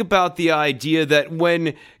think about the idea that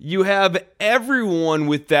when you have everyone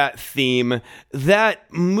with that theme, that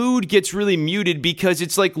mood gets really muted because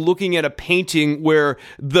it's like looking at a painting where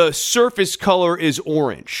the surface color is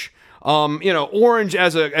orange. Orange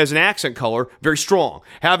as an accent color, very strong.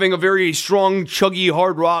 Having a very strong, chuggy,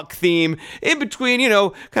 hard rock theme in between,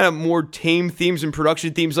 kind of more tame themes and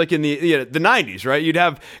production themes like in the 90s, right? You'd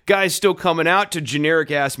have guys still coming out to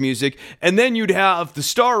generic-ass music, and then you'd have the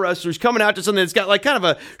star wrestlers coming out to something that's got like kind of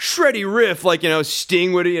a shreddy riff, like,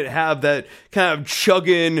 Sting would have that kind of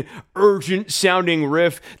chugging, urgent-sounding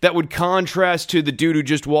riff that would contrast to the dude who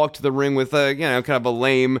just walked to the ring with a, kind of a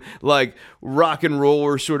lame, like, rock and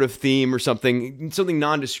roller sort of theme or something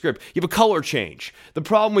nondescript. You have a color change. The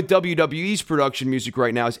problem with WWE's production music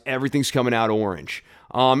right now is everything's coming out orange.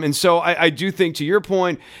 And so I do think, to your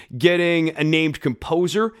point, getting a named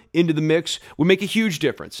composer into the mix would make a huge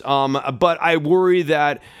difference. But I worry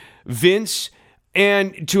that Vince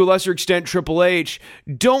and, to a lesser extent, Triple H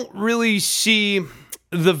don't really see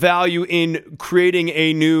the value in creating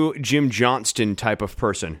a new Jim Johnston type of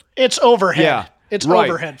person. It's overhead. Yeah. It's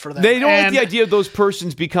overhead for them. They don't like the idea of those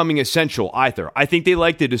persons becoming essential either. I think they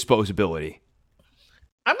like the disposability.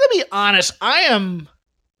 I'm going to be honest. I am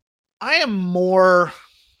more,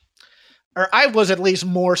 or I was at least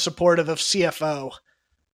more supportive of CFO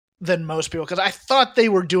than most people, because I thought they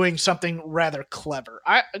were doing something rather clever.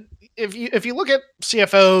 If you look at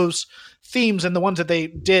CFO's themes and the ones that they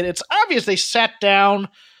did, it's obvious they sat down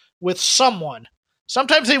with someone.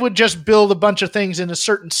 Sometimes they would just build a bunch of things in a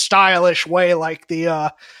certain stylish way, like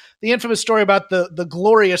the the infamous story about the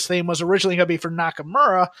Glorious theme was originally going to be for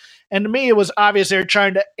Nakamura, and to me it was obvious they were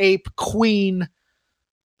trying to ape Queen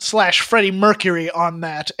 / Freddie Mercury on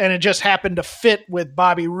that, and it just happened to fit with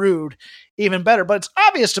Bobby Roode even better. But it's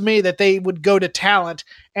obvious to me that they would go to talent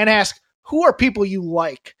and ask, who are people you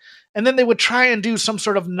like? And then they would try and do some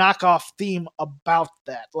sort of knockoff theme about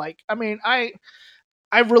that. Like, I mean, I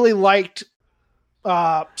really liked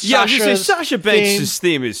Sasha Banks'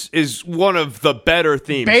 theme is one of the better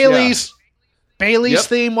themes. Bailey's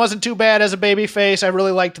theme wasn't too bad as a babyface. I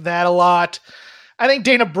really liked that a lot. I think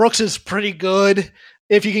Dana Brooks is pretty good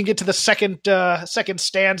if you can get to the second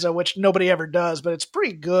stanza, which nobody ever does, but it's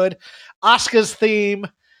pretty good. Asuka's theme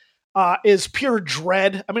is pure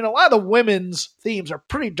dread. I mean, a lot of the women's themes are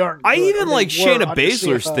pretty darn good. I even like Shayna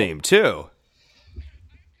Baszler's theme, too.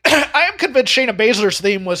 I am convinced Shayna Baszler's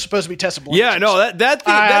theme was supposed to be Tessa Blanchard's. Yeah, no, that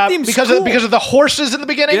theme's because cool. Because of the horses in the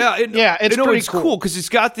beginning. It's pretty cool because it's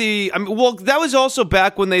got the. I mean, well, that was also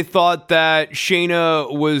back when they thought that Shayna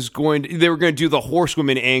they were going to do the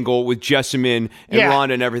horsewoman angle with Jessamine and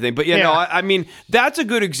Ronda and everything. But I mean, that's a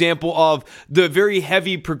good example of the very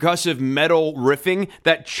heavy percussive metal riffing,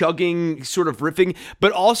 that chugging sort of riffing,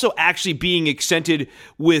 but also actually being accented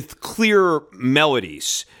with clear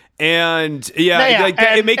melodies. And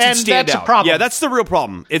it makes it stand that's out. A problem. Yeah, that's the real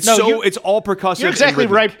problem. It's all percussive. You're exactly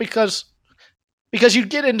right because you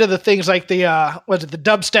get into the things like the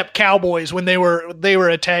Dubstep Cowboys when they were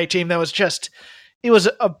a tag team that was it was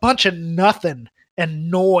a bunch of nothing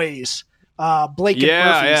and noise. Blake and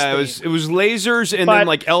Murphy's theme. It was lasers and then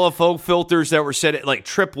like LFO filters that were set at like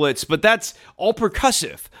triplets, but that's all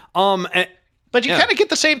percussive. But you kind of get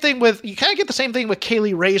the same thing with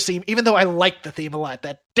Kaylee Ray's theme, even though I like the theme a lot.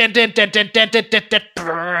 That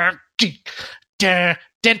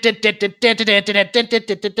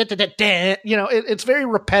it's very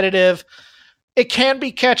repetitive. It can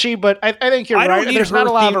be catchy, but I think you're right. There's not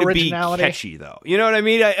a lot of originality. To be catchy, though. You know what I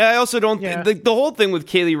mean? I also don't. The whole thing with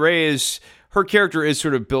Kaylee Ray is her character is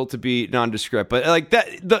sort of built to be nondescript, but like that.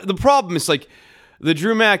 The problem is like the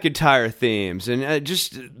Drew McIntyre themes and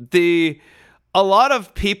a lot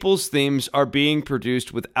of people's themes are being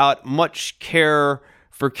produced without much care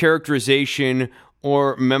for characterization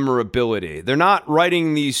or memorability. They're not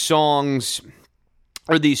writing these songs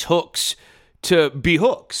or these hooks to be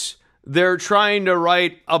hooks. They're trying to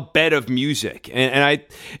write a bed of music. And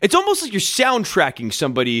it's almost like you're soundtracking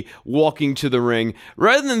somebody walking to the ring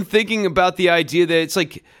rather than thinking about the idea that it's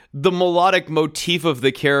like the melodic motif of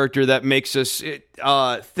the character that makes us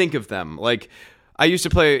think of them. Like, I used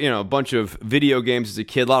to play, a bunch of video games as a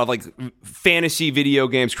kid, a lot of like fantasy video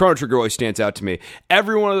games. Chrono Trigger always stands out to me.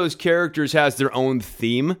 Every one of those characters has their own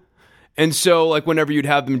theme. And so like whenever you'd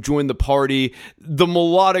have them join the party, the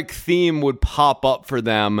melodic theme would pop up for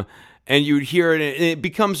them and you'd hear it and it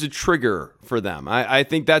becomes a trigger for them. I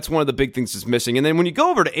think that's one of the big things that's missing. And then when you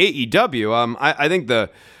go over to AEW, I think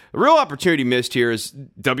the real opportunity missed here is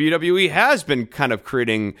WWE has been kind of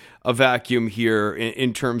creating a vacuum here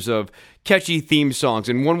in terms of catchy theme songs.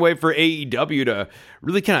 And one way for AEW to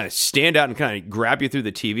really kind of stand out and kind of grab you through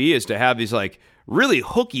the TV is to have these like really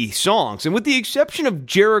hooky songs. And with the exception of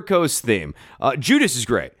Jericho's theme, Judas is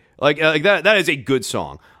great. Like that is a good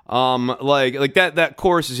song. Like that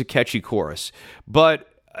chorus is a catchy chorus. But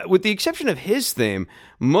with the exception of his theme,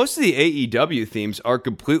 most of the AEW themes are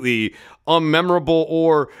completely unmemorable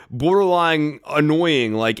or borderline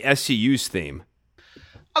annoying, like SCU's theme.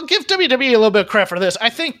 I'll give WWE a little bit of credit for this. I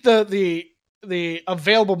think the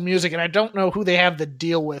available music, and I don't know who they have the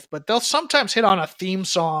deal with, but they'll sometimes hit on a theme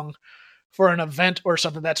song for an event or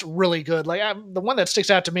something that's really good. Like the one that sticks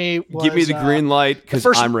out to me was... Give me the green light, because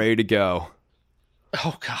I'm ready to go.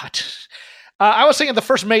 Oh, God. I was thinking the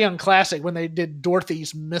first Mae Young Classic when they did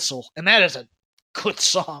Dorothy's Missile, and that is a good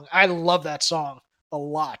song. I love that song a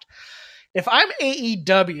lot. If I'm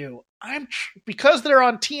AEW, because they're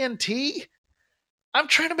on TNT... I'm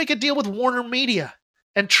trying to make a deal with Warner Media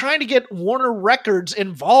and trying to get Warner Records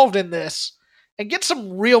involved in this and get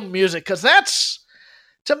some real music. Because that's,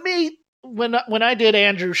 to me, when I did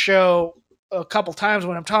Andrew's show a couple times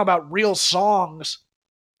when I'm talking about real songs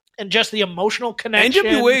and just the emotional connection.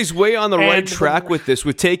 NWA is way on the right track with this,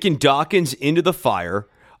 with taking Dawkins Into the Fire,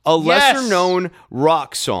 a lesser-known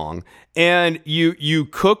rock song, and you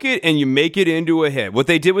cook it and you make it into a hit. What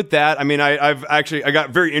they did with that, I mean, I got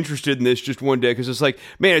very interested in this just one day because it's like,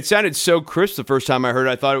 man, it sounded so crisp the first time I heard it.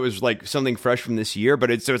 I thought it was like something fresh from this year,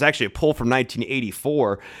 but it was actually a pull from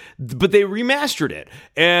 1984. But they remastered it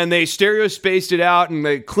and they stereo spaced it out and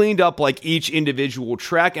they cleaned up like each individual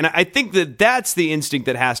track. And I think that's the instinct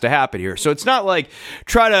that has to happen here. So it's not like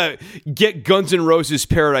try to get Guns N' Roses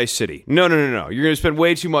Paradise City. No. You're going to spend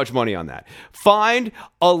way too much money on that. Find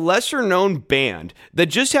a lesser known band that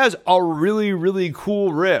just has a really, really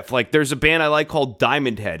cool riff. Like there's a band I like called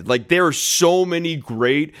Diamond Head. Like there are so many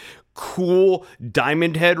great, cool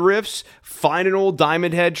Diamond Head riffs. Find an old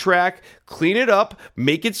Diamond Head track, clean it up,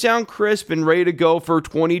 make it sound crisp and ready to go for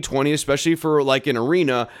 2020, especially for like an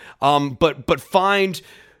arena. But find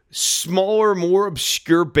smaller, more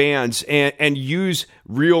obscure bands and use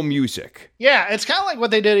real music. Yeah, it's kind of like what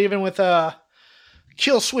they did even with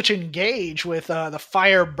Kill Switch Engage with the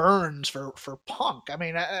Fire Burns for punk.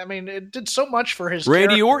 I mean, it did so much for his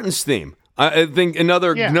Randy character. Orton's theme. I think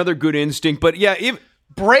another good instinct. But yeah,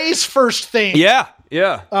 Bray's first theme. Yeah.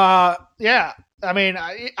 Yeah. I mean,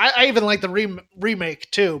 I even like the remake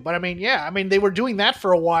too. But I mean, they were doing that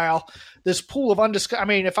for a while. This pool of undiscovered. I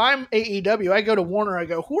mean, if I'm AEW, I go to Warner. I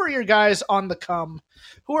go, who are your guys on the come?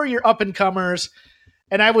 Who are your up and comers?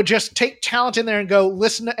 And I would just take talent in there and go,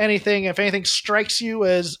 listen to anything. If anything strikes you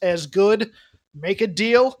as good, make a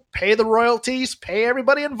deal, pay the royalties, pay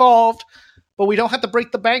everybody involved. But we don't have to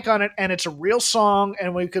break the bank on it, and it's a real song,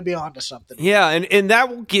 and we could be onto something. Yeah, and that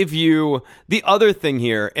will give you the other thing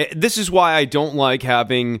here. This is why I don't like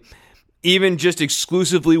having even just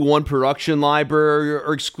exclusively one production library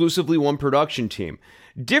or exclusively one production team.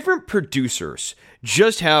 Different producers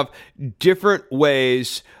just have different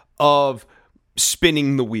ways of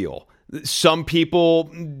spinning the wheel. Some people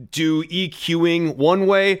do EQing one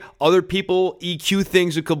way, other people EQ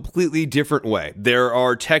things a completely different way. There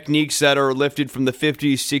are techniques that are lifted from the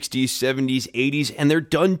 50s, 60s, 70s, 80s, and they're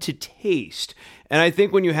done to taste. And I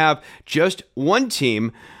think when you have just one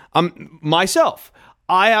team, myself,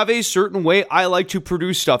 I have a certain way I like to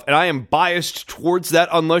produce stuff, and I am biased towards that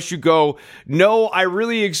unless you go, no, I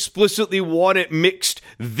really explicitly want it mixed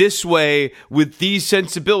this way with these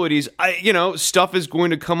sensibilities. Stuff is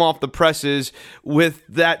going to come off the presses with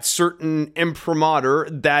that certain imprimatur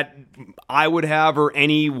that I would have or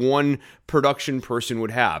any one production person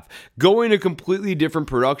would have. Going to completely different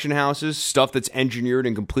production houses, stuff that's engineered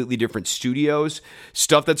in completely different studios,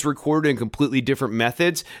 stuff that's recorded in completely different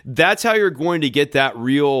methods, that's how you're going to get that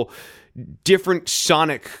real different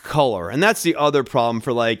sonic color. And that's the other problem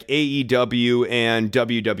for like AEW and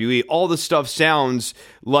WWE. All the stuff sounds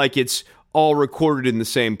like it's all recorded in the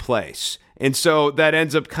same place. And so that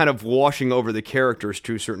ends up kind of washing over the characters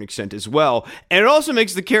to a certain extent as well. And it also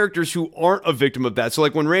makes the characters who aren't a victim of that. So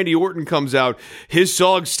like when Randy Orton comes out, his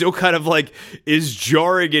song still kind of like is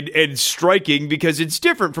jarring and striking because it's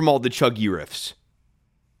different from all the chuggy riffs.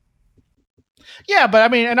 Yeah, but I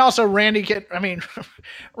mean, and also Randy's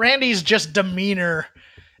just demeanor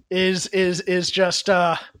is just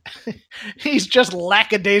he's just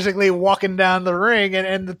lackadaisically walking down the ring,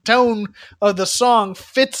 and the tone of the song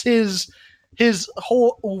fits his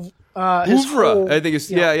whole oeuvre. I think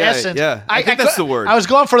it's essence. Yeah. I think that's the word. I was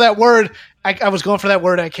going for that word. I was going for that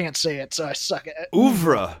word. I can't say it, so I suck at it.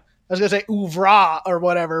 Oeuvre. I was gonna say oeuvre or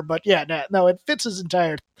whatever, but yeah, no, it fits his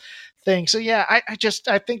entire thing. So yeah, I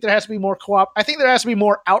think there has to be more I think there has to be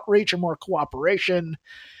more outreach and more cooperation.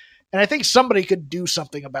 And I think somebody could do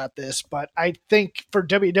something about this, but I think for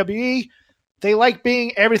WWE, they like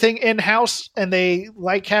being everything in-house and they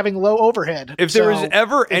like having low overhead. If there was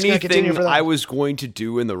ever anything I was going to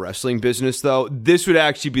do in the wrestling business, though, this would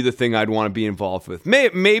actually be the thing I'd want to be involved with.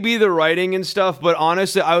 Maybe the writing and stuff, but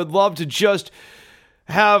honestly, I would love to just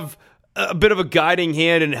have a bit of a guiding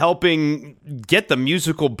hand in helping get the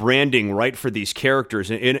musical branding right for these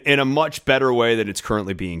characters in a much better way than it's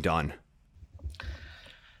currently being done.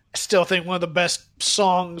 I still think one of the best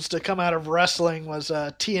songs to come out of wrestling was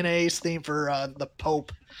TNA's theme for the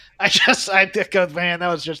Pope. I think, man, that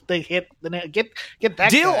was just, they hit the net. Get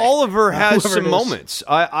that Dale guy. Oliver has some moments.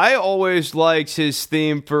 I always liked his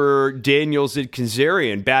theme for Daniels and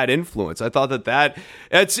Kazarian, Bad Influence. I thought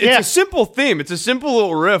it's a simple theme. It's a simple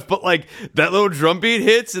little riff, but like that little drum beat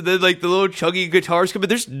hits and then like the little chuggy guitars come in.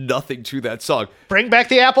 There's nothing to that song. Bring back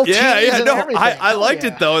the Apple teas and everything. I liked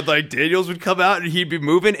it though. Like Daniels would come out and he'd be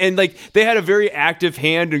moving, and like they had a very active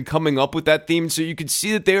hand in coming up with that theme, so you could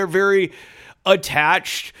see that they were very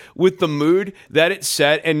attached with the mood that it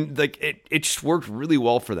set, and like it just worked really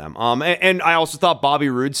well for them. And I also thought Bobby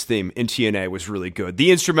Roode's theme in TNA was really good.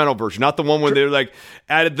 The instrumental version, not the one where they like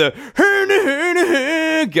added the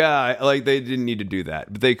guy, like they didn't need to do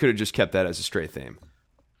that, but they could have just kept that as a straight theme.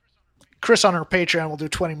 Chris on our Patreon will do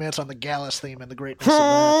 20 minutes on the Gallus theme and the greatness of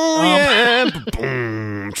that.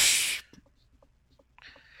 Boom.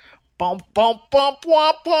 Bump, bump, bump,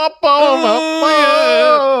 womp, womp,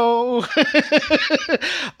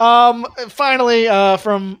 bump, finally,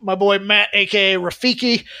 from my boy Matt, aka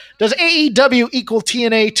Rafiki, does AEW equal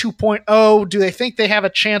TNA 2.0? Do they think they have a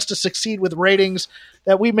chance to succeed with ratings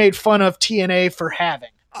that we made fun of TNA for having?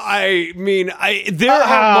 I mean, there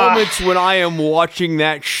are moments when I am watching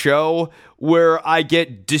that show where I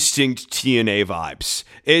get distinct TNA vibes.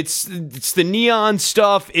 It's the neon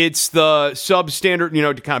stuff. It's the substandard,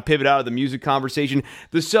 to kind of pivot out of the music conversation,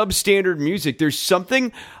 the substandard music. There's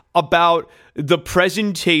something about the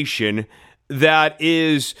presentation that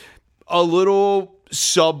is a little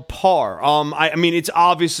subpar. I mean, it's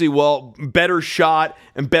obviously, better shot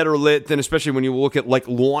and better lit than, especially when you look at like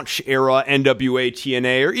launch era NWA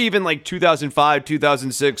TNA, or even like 2005,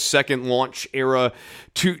 2006 second launch era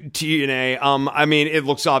TNA. I mean, it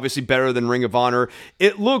looks obviously better than Ring of Honor.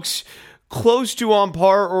 It looks close to on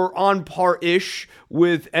par or on par-ish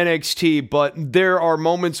with NXT, but there are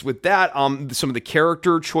moments with that. Some of the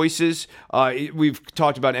character choices, we've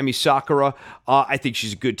talked about Emi Sakura. I think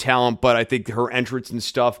she's a good talent, but I think her entrance and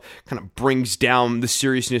stuff kind of brings down the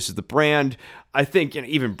seriousness of the brand. I think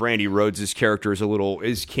even Brandy Rhodes' character is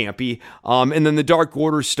campy. And then the Dark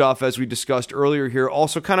Order stuff, as we discussed earlier here,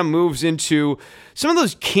 also kind of moves into some of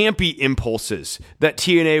those campy impulses that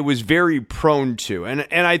TNA was very prone to. And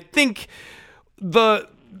I think the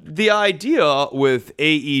idea with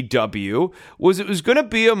AEW was it was going to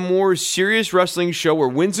be a more serious wrestling show where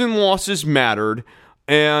wins and losses mattered,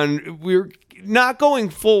 and we're not going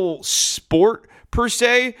full sport per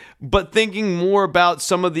se, but thinking more about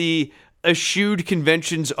some of the eschewed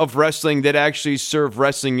conventions of wrestling that actually serve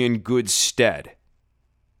wrestling in good stead.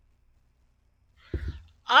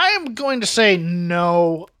 I am going to say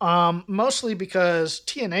no, mostly because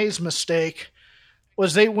TNA's mistake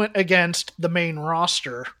was they went against the main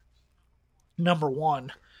roster, number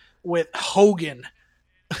one, with Hogan,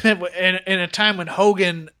 in a time when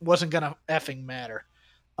Hogan wasn't going to effing matter.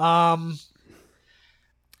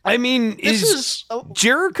 I mean,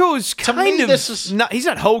 Jericho's kind of not, he's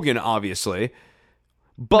not Hogan, obviously,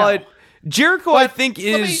 but no. Jericho, I think,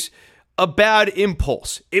 is a bad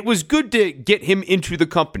impulse. It was good to get him into the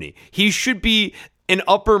company. He should be an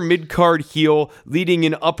upper mid-card heel leading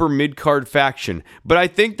an upper mid-card faction. But I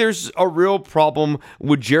think there's a real problem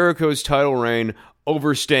with Jericho's title reign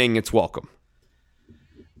overstaying its welcome.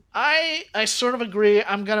 I sort of agree.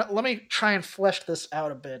 Let me try and flesh this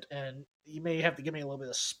out a bit, and you may have to give me a little bit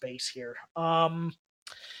of space here. I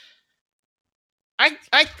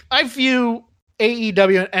view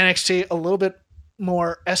AEW and NXT a little bit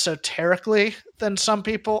more esoterically than some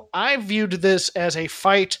people. I viewed this as a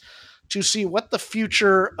fight to see what the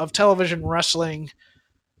future of television wrestling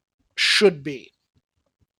should be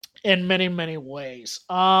in many, many ways.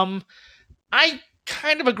 I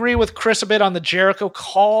kind of agree with Chris a bit on the Jericho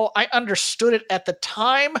call. I understood it at the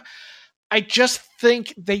time. I just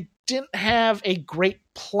think they didn't have a great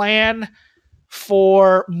plan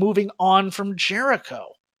for moving on from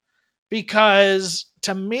Jericho. Because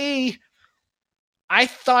to me, I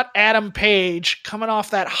thought Adam Page, coming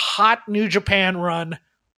off that hot New Japan run,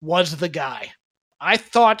 was the guy. I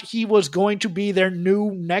thought he was going to be their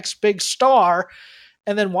new next big star.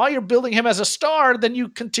 And then while you're building him as a star, then you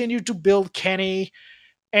continue to build Kenny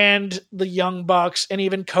and the Young Bucks and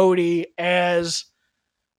even Cody as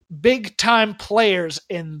big time players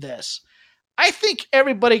in this. I think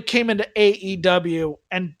everybody came into AEW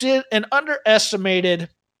and underestimated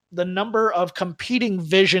the number of competing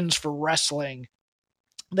visions for wrestling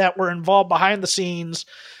that were involved behind the scenes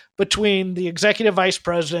between the executive vice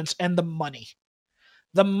presidents and the money.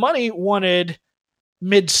 The money wanted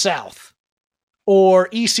Mid-South or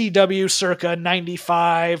ECW circa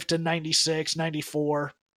 95 to 96,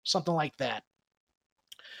 94, something like that.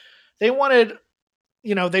 They wanted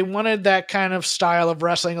that kind of style of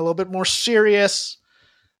wrestling, a little bit more serious,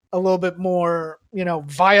 a little bit more,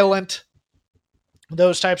 violent,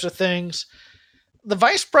 those types of things. The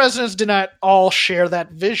vice presidents did not all share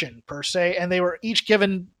that vision per se, and they were each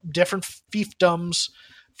given different fiefdoms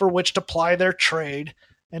for which to ply their trade.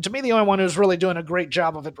 And to me, the only one who's really doing a great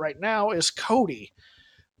job of it right now is Cody.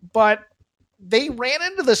 But they ran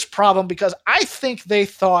into this problem because I think they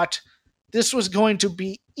thought this was going to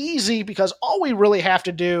be easy because all we really have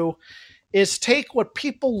to do is take what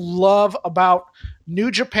people love about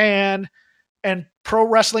New Japan and Pro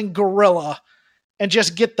Wrestling Guerrilla and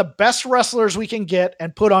just get the best wrestlers we can get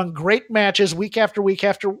and put on great matches week after week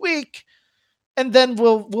after week. and then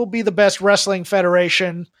we'll be the best wrestling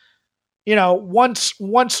federation, once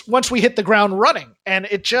we hit the ground running. And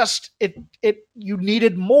you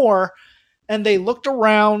needed more. And they looked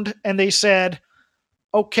around and they said,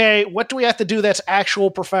 okay, what do we have to do that's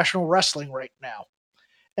actual professional wrestling right now?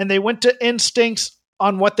 And they went to instincts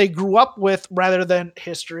on what they grew up with rather than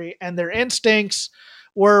history. And their instincts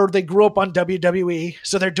were they grew up on WWE.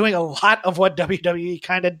 So they're doing a lot of what WWE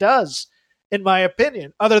kind of does, in my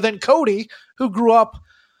opinion, other than Cody, who grew up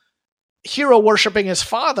hero worshiping his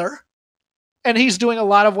father. And he's doing a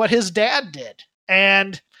lot of what his dad did.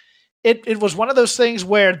 And it was one of those things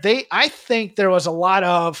where I think there was a lot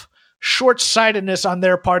of short-sightedness on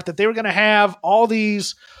their part that they were going to have all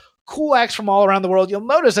these cool acts from all around the world. You'll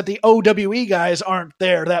notice that the OWE guys aren't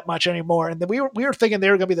there that much anymore. And we were thinking they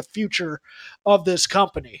were going to be the future of this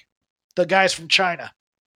company, the guys from China.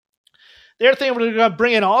 They're thinking we're going to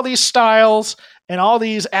bring in all these styles and all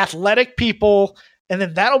these athletic people, and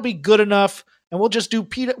then that'll be good enough. And we'll just do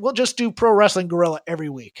Pro Wrestling Guerrilla every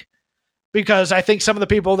week. Because I think some of the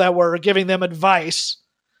people that were giving them advice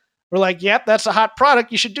were like, yep, that's a hot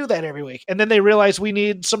product. You should do that every week. And then they realize we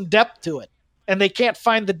need some depth to it. And they can't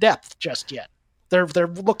find the depth just yet. They're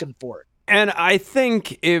looking for it. And I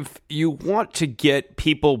think if you want to get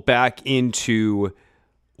people back into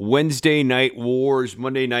Wednesday Night Wars,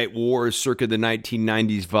 Monday Night Wars, circa the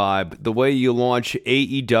 1990s vibe, the way you launch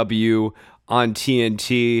AEW on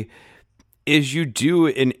TNT is you do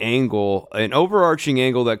an overarching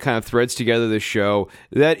angle that kind of threads together the show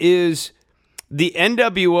that is the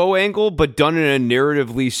NWO angle, but done in a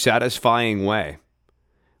narratively satisfying way.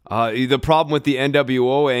 The problem with the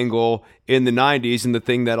NWO angle in the 90s, and the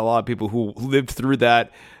thing that a lot of people who lived through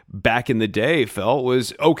that back in the day felt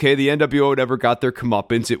was, okay, the NWO never got their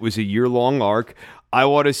comeuppance. It was a year-long arc. I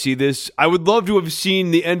want to see this. I would love to have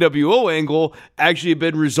seen the NWO angle actually have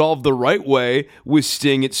been resolved the right way with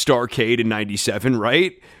Sting at Starrcade in 97,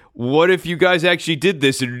 right? What if you guys actually did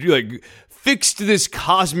this and fixed this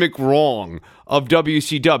cosmic wrong of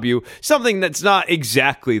WCW, something that's not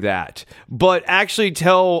exactly that, but actually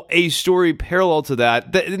tell a story parallel to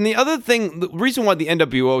that. And the other thing, the reason why the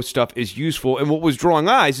NWO stuff is useful and what was drawing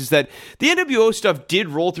eyes is that the NWO stuff did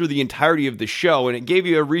roll through the entirety of the show, and it gave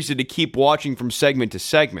you a reason to keep watching from segment to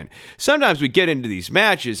segment. Sometimes we get into these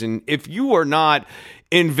matches, and if you are not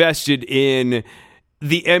invested in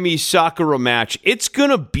the Emi Sakura match, it's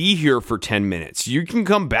going to be here for 10 minutes. You can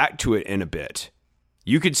come back to it in a bit.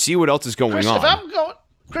 You could see what else is going on.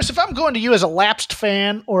 If I'm going to you as a lapsed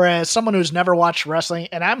fan or as someone who's never watched wrestling,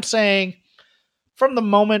 and I'm saying from the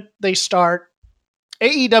moment they start,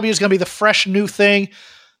 AEW is going to be the fresh new thing.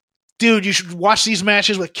 Dude, you should watch these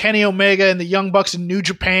matches with Kenny Omega and the Young Bucks in New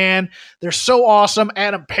Japan. They're so awesome.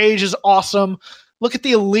 Adam Page is awesome. Look at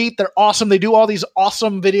the Elite. They're awesome. They do all these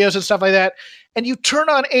awesome videos and stuff like that. And you turn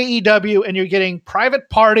on AEW and you're getting Private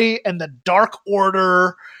Party and the Dark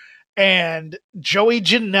Order and Joey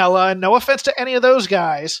Janela. No offense to any of those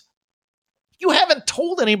guys. You haven't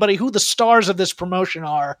told anybody who the stars of this promotion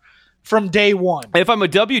are from day one. If I'm a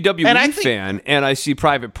WWE fan and I see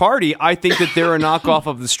Private Party, I think that they're a knockoff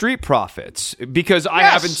of the Street Profits because I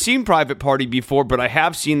haven't seen Private Party before, but I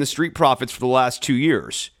have seen the Street Profits for the last 2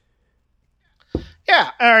 years.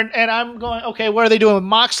 Yeah, and I'm going, okay, what are they doing with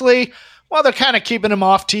Moxley? Well, they're kind of keeping him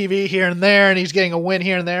off TV here and there, and he's getting a win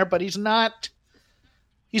here and there, but he's not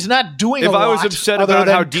doing a lot. If I was upset about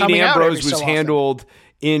how Dean Ambrose was handled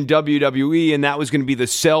in WWE, and that was going to be the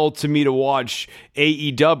sell to me to watch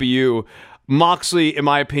AEW, Moxley, in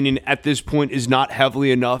my opinion, at this point is not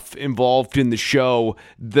heavily enough involved in the show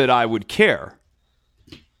that I would care.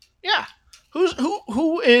 Yeah.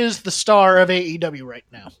 Who is the star of AEW right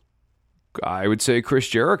now? I would say Chris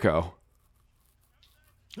Jericho.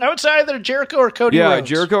 I would say either Jericho or Cody Rhodes.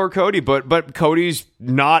 Yeah, Jericho or Cody, but Cody's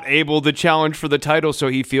not able to challenge for the title, so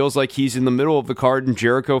he feels like he's in the middle of the card, and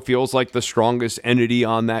Jericho feels like the strongest entity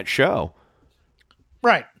on that show.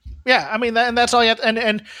 Right. Yeah, I mean, and that's all you have.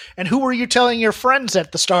 And who were you telling your friends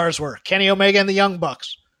that the stars were? Kenny Omega and the Young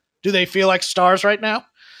Bucks. Do they feel like stars right now?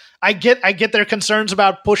 I get their concerns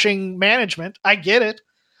about pushing management. I get it.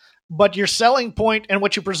 But your selling point and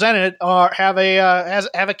what you presented have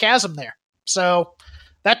a chasm there. So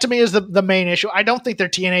that to me is the main issue. I don't think they're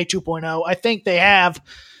TNA 2.0. I think they have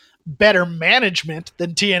better management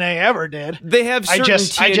than TNA ever did. They have certain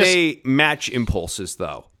TNA match impulses,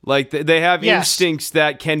 though. Like they have instincts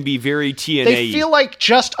that can be very TNA. They feel like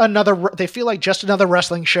just another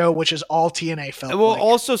wrestling show, which is all TNA felt. Well, like.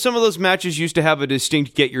 Also some of those matches used to have a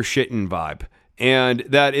distinct "get your shit in" vibe. And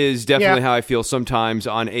that is definitely how I feel sometimes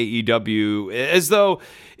on AEW, as though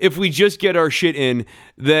if we just get our shit in,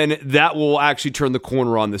 then that will actually turn the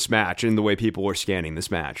corner on this match and the way people are scanning this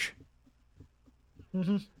match.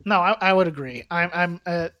 Mm-hmm. No, I would agree. I'm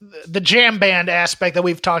the jam band aspect that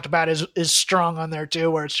we've talked about is strong on there too,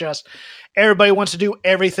 where it's just everybody wants to do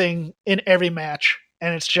everything in every match,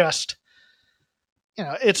 and it's just,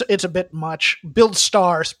 it's a bit much. Build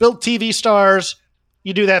stars, build TV stars.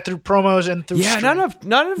 You do that through promos and through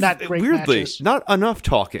not enough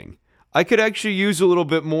talking. I could actually use a little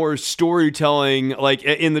bit more storytelling, like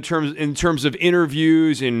in terms of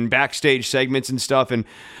interviews and backstage segments and stuff, and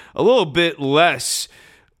a little bit less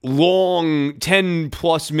long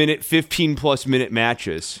 10+ minute, 15+ minute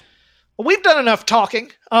matches. Well, we've done enough talking.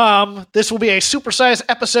 This will be a supersized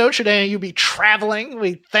episode should any of you be traveling.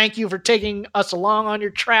 We thank you for taking us along on your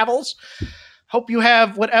travels. Hope you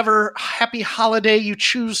have whatever happy holiday you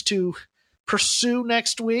choose to pursue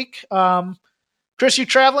next week. Chris, you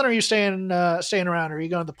traveling or are you staying around? Or are you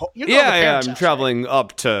going to the I'm house, traveling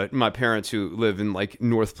up to my parents who live in like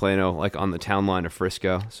North Plano, like on the town line of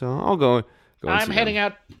Frisco. So I'll go. I'm heading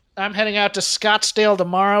out to Scottsdale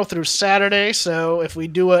tomorrow through Saturday. So if we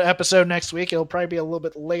do an episode next week, it'll probably be a little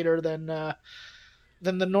bit later than the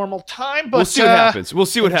normal time. But we'll see what happens. We'll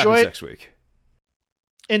see what happens next week.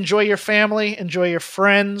 Enjoy your family. Enjoy your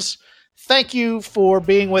friends. Thank you for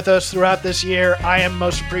being with us throughout this year. I am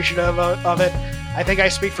most appreciative of it. I think I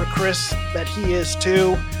speak for Chris that he is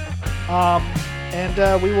too.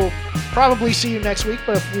 And we will probably see you next week,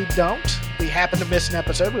 but if we don't, we happen to miss an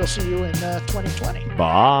episode, we'll see you in 2020.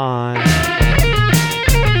 Bye.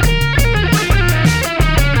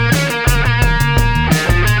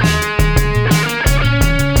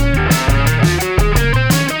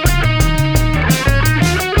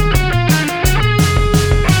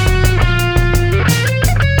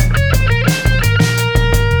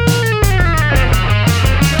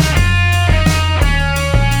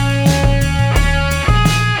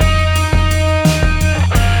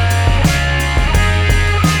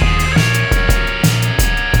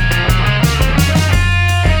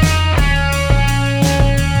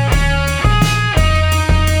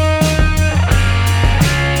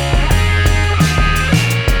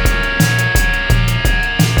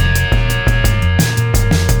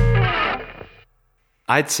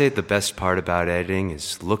 I'd say the best part about editing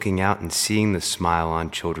is looking out and seeing the smile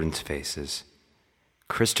on children's faces.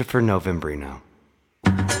 Christopher Novembrino.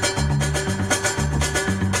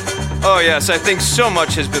 Oh yes, I think so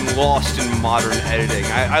much has been lost in modern editing.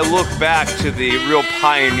 I look back to the real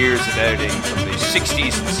pioneers of editing from the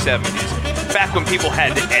 60s and 70s, back when people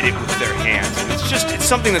had to edit with their hands. And it's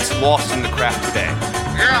something that's lost in the craft today.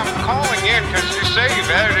 Yeah, I'm calling in because you say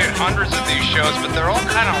you've edited hundreds of these shows, but they're all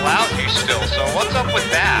kind of lousy still, so what's up with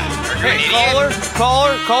that? Are you an idiot?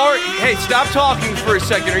 Caller, hey, stop talking for a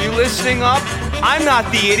second. Are you listening up? I'm not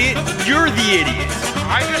the idiot, you're the idiot.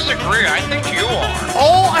 I disagree, I think you are.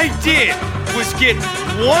 All I did was get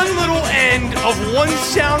one little end of one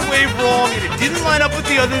sound wave wrong, and it didn't line up with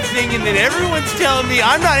the other thing, and then everyone's telling me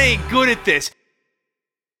I'm not any good at this.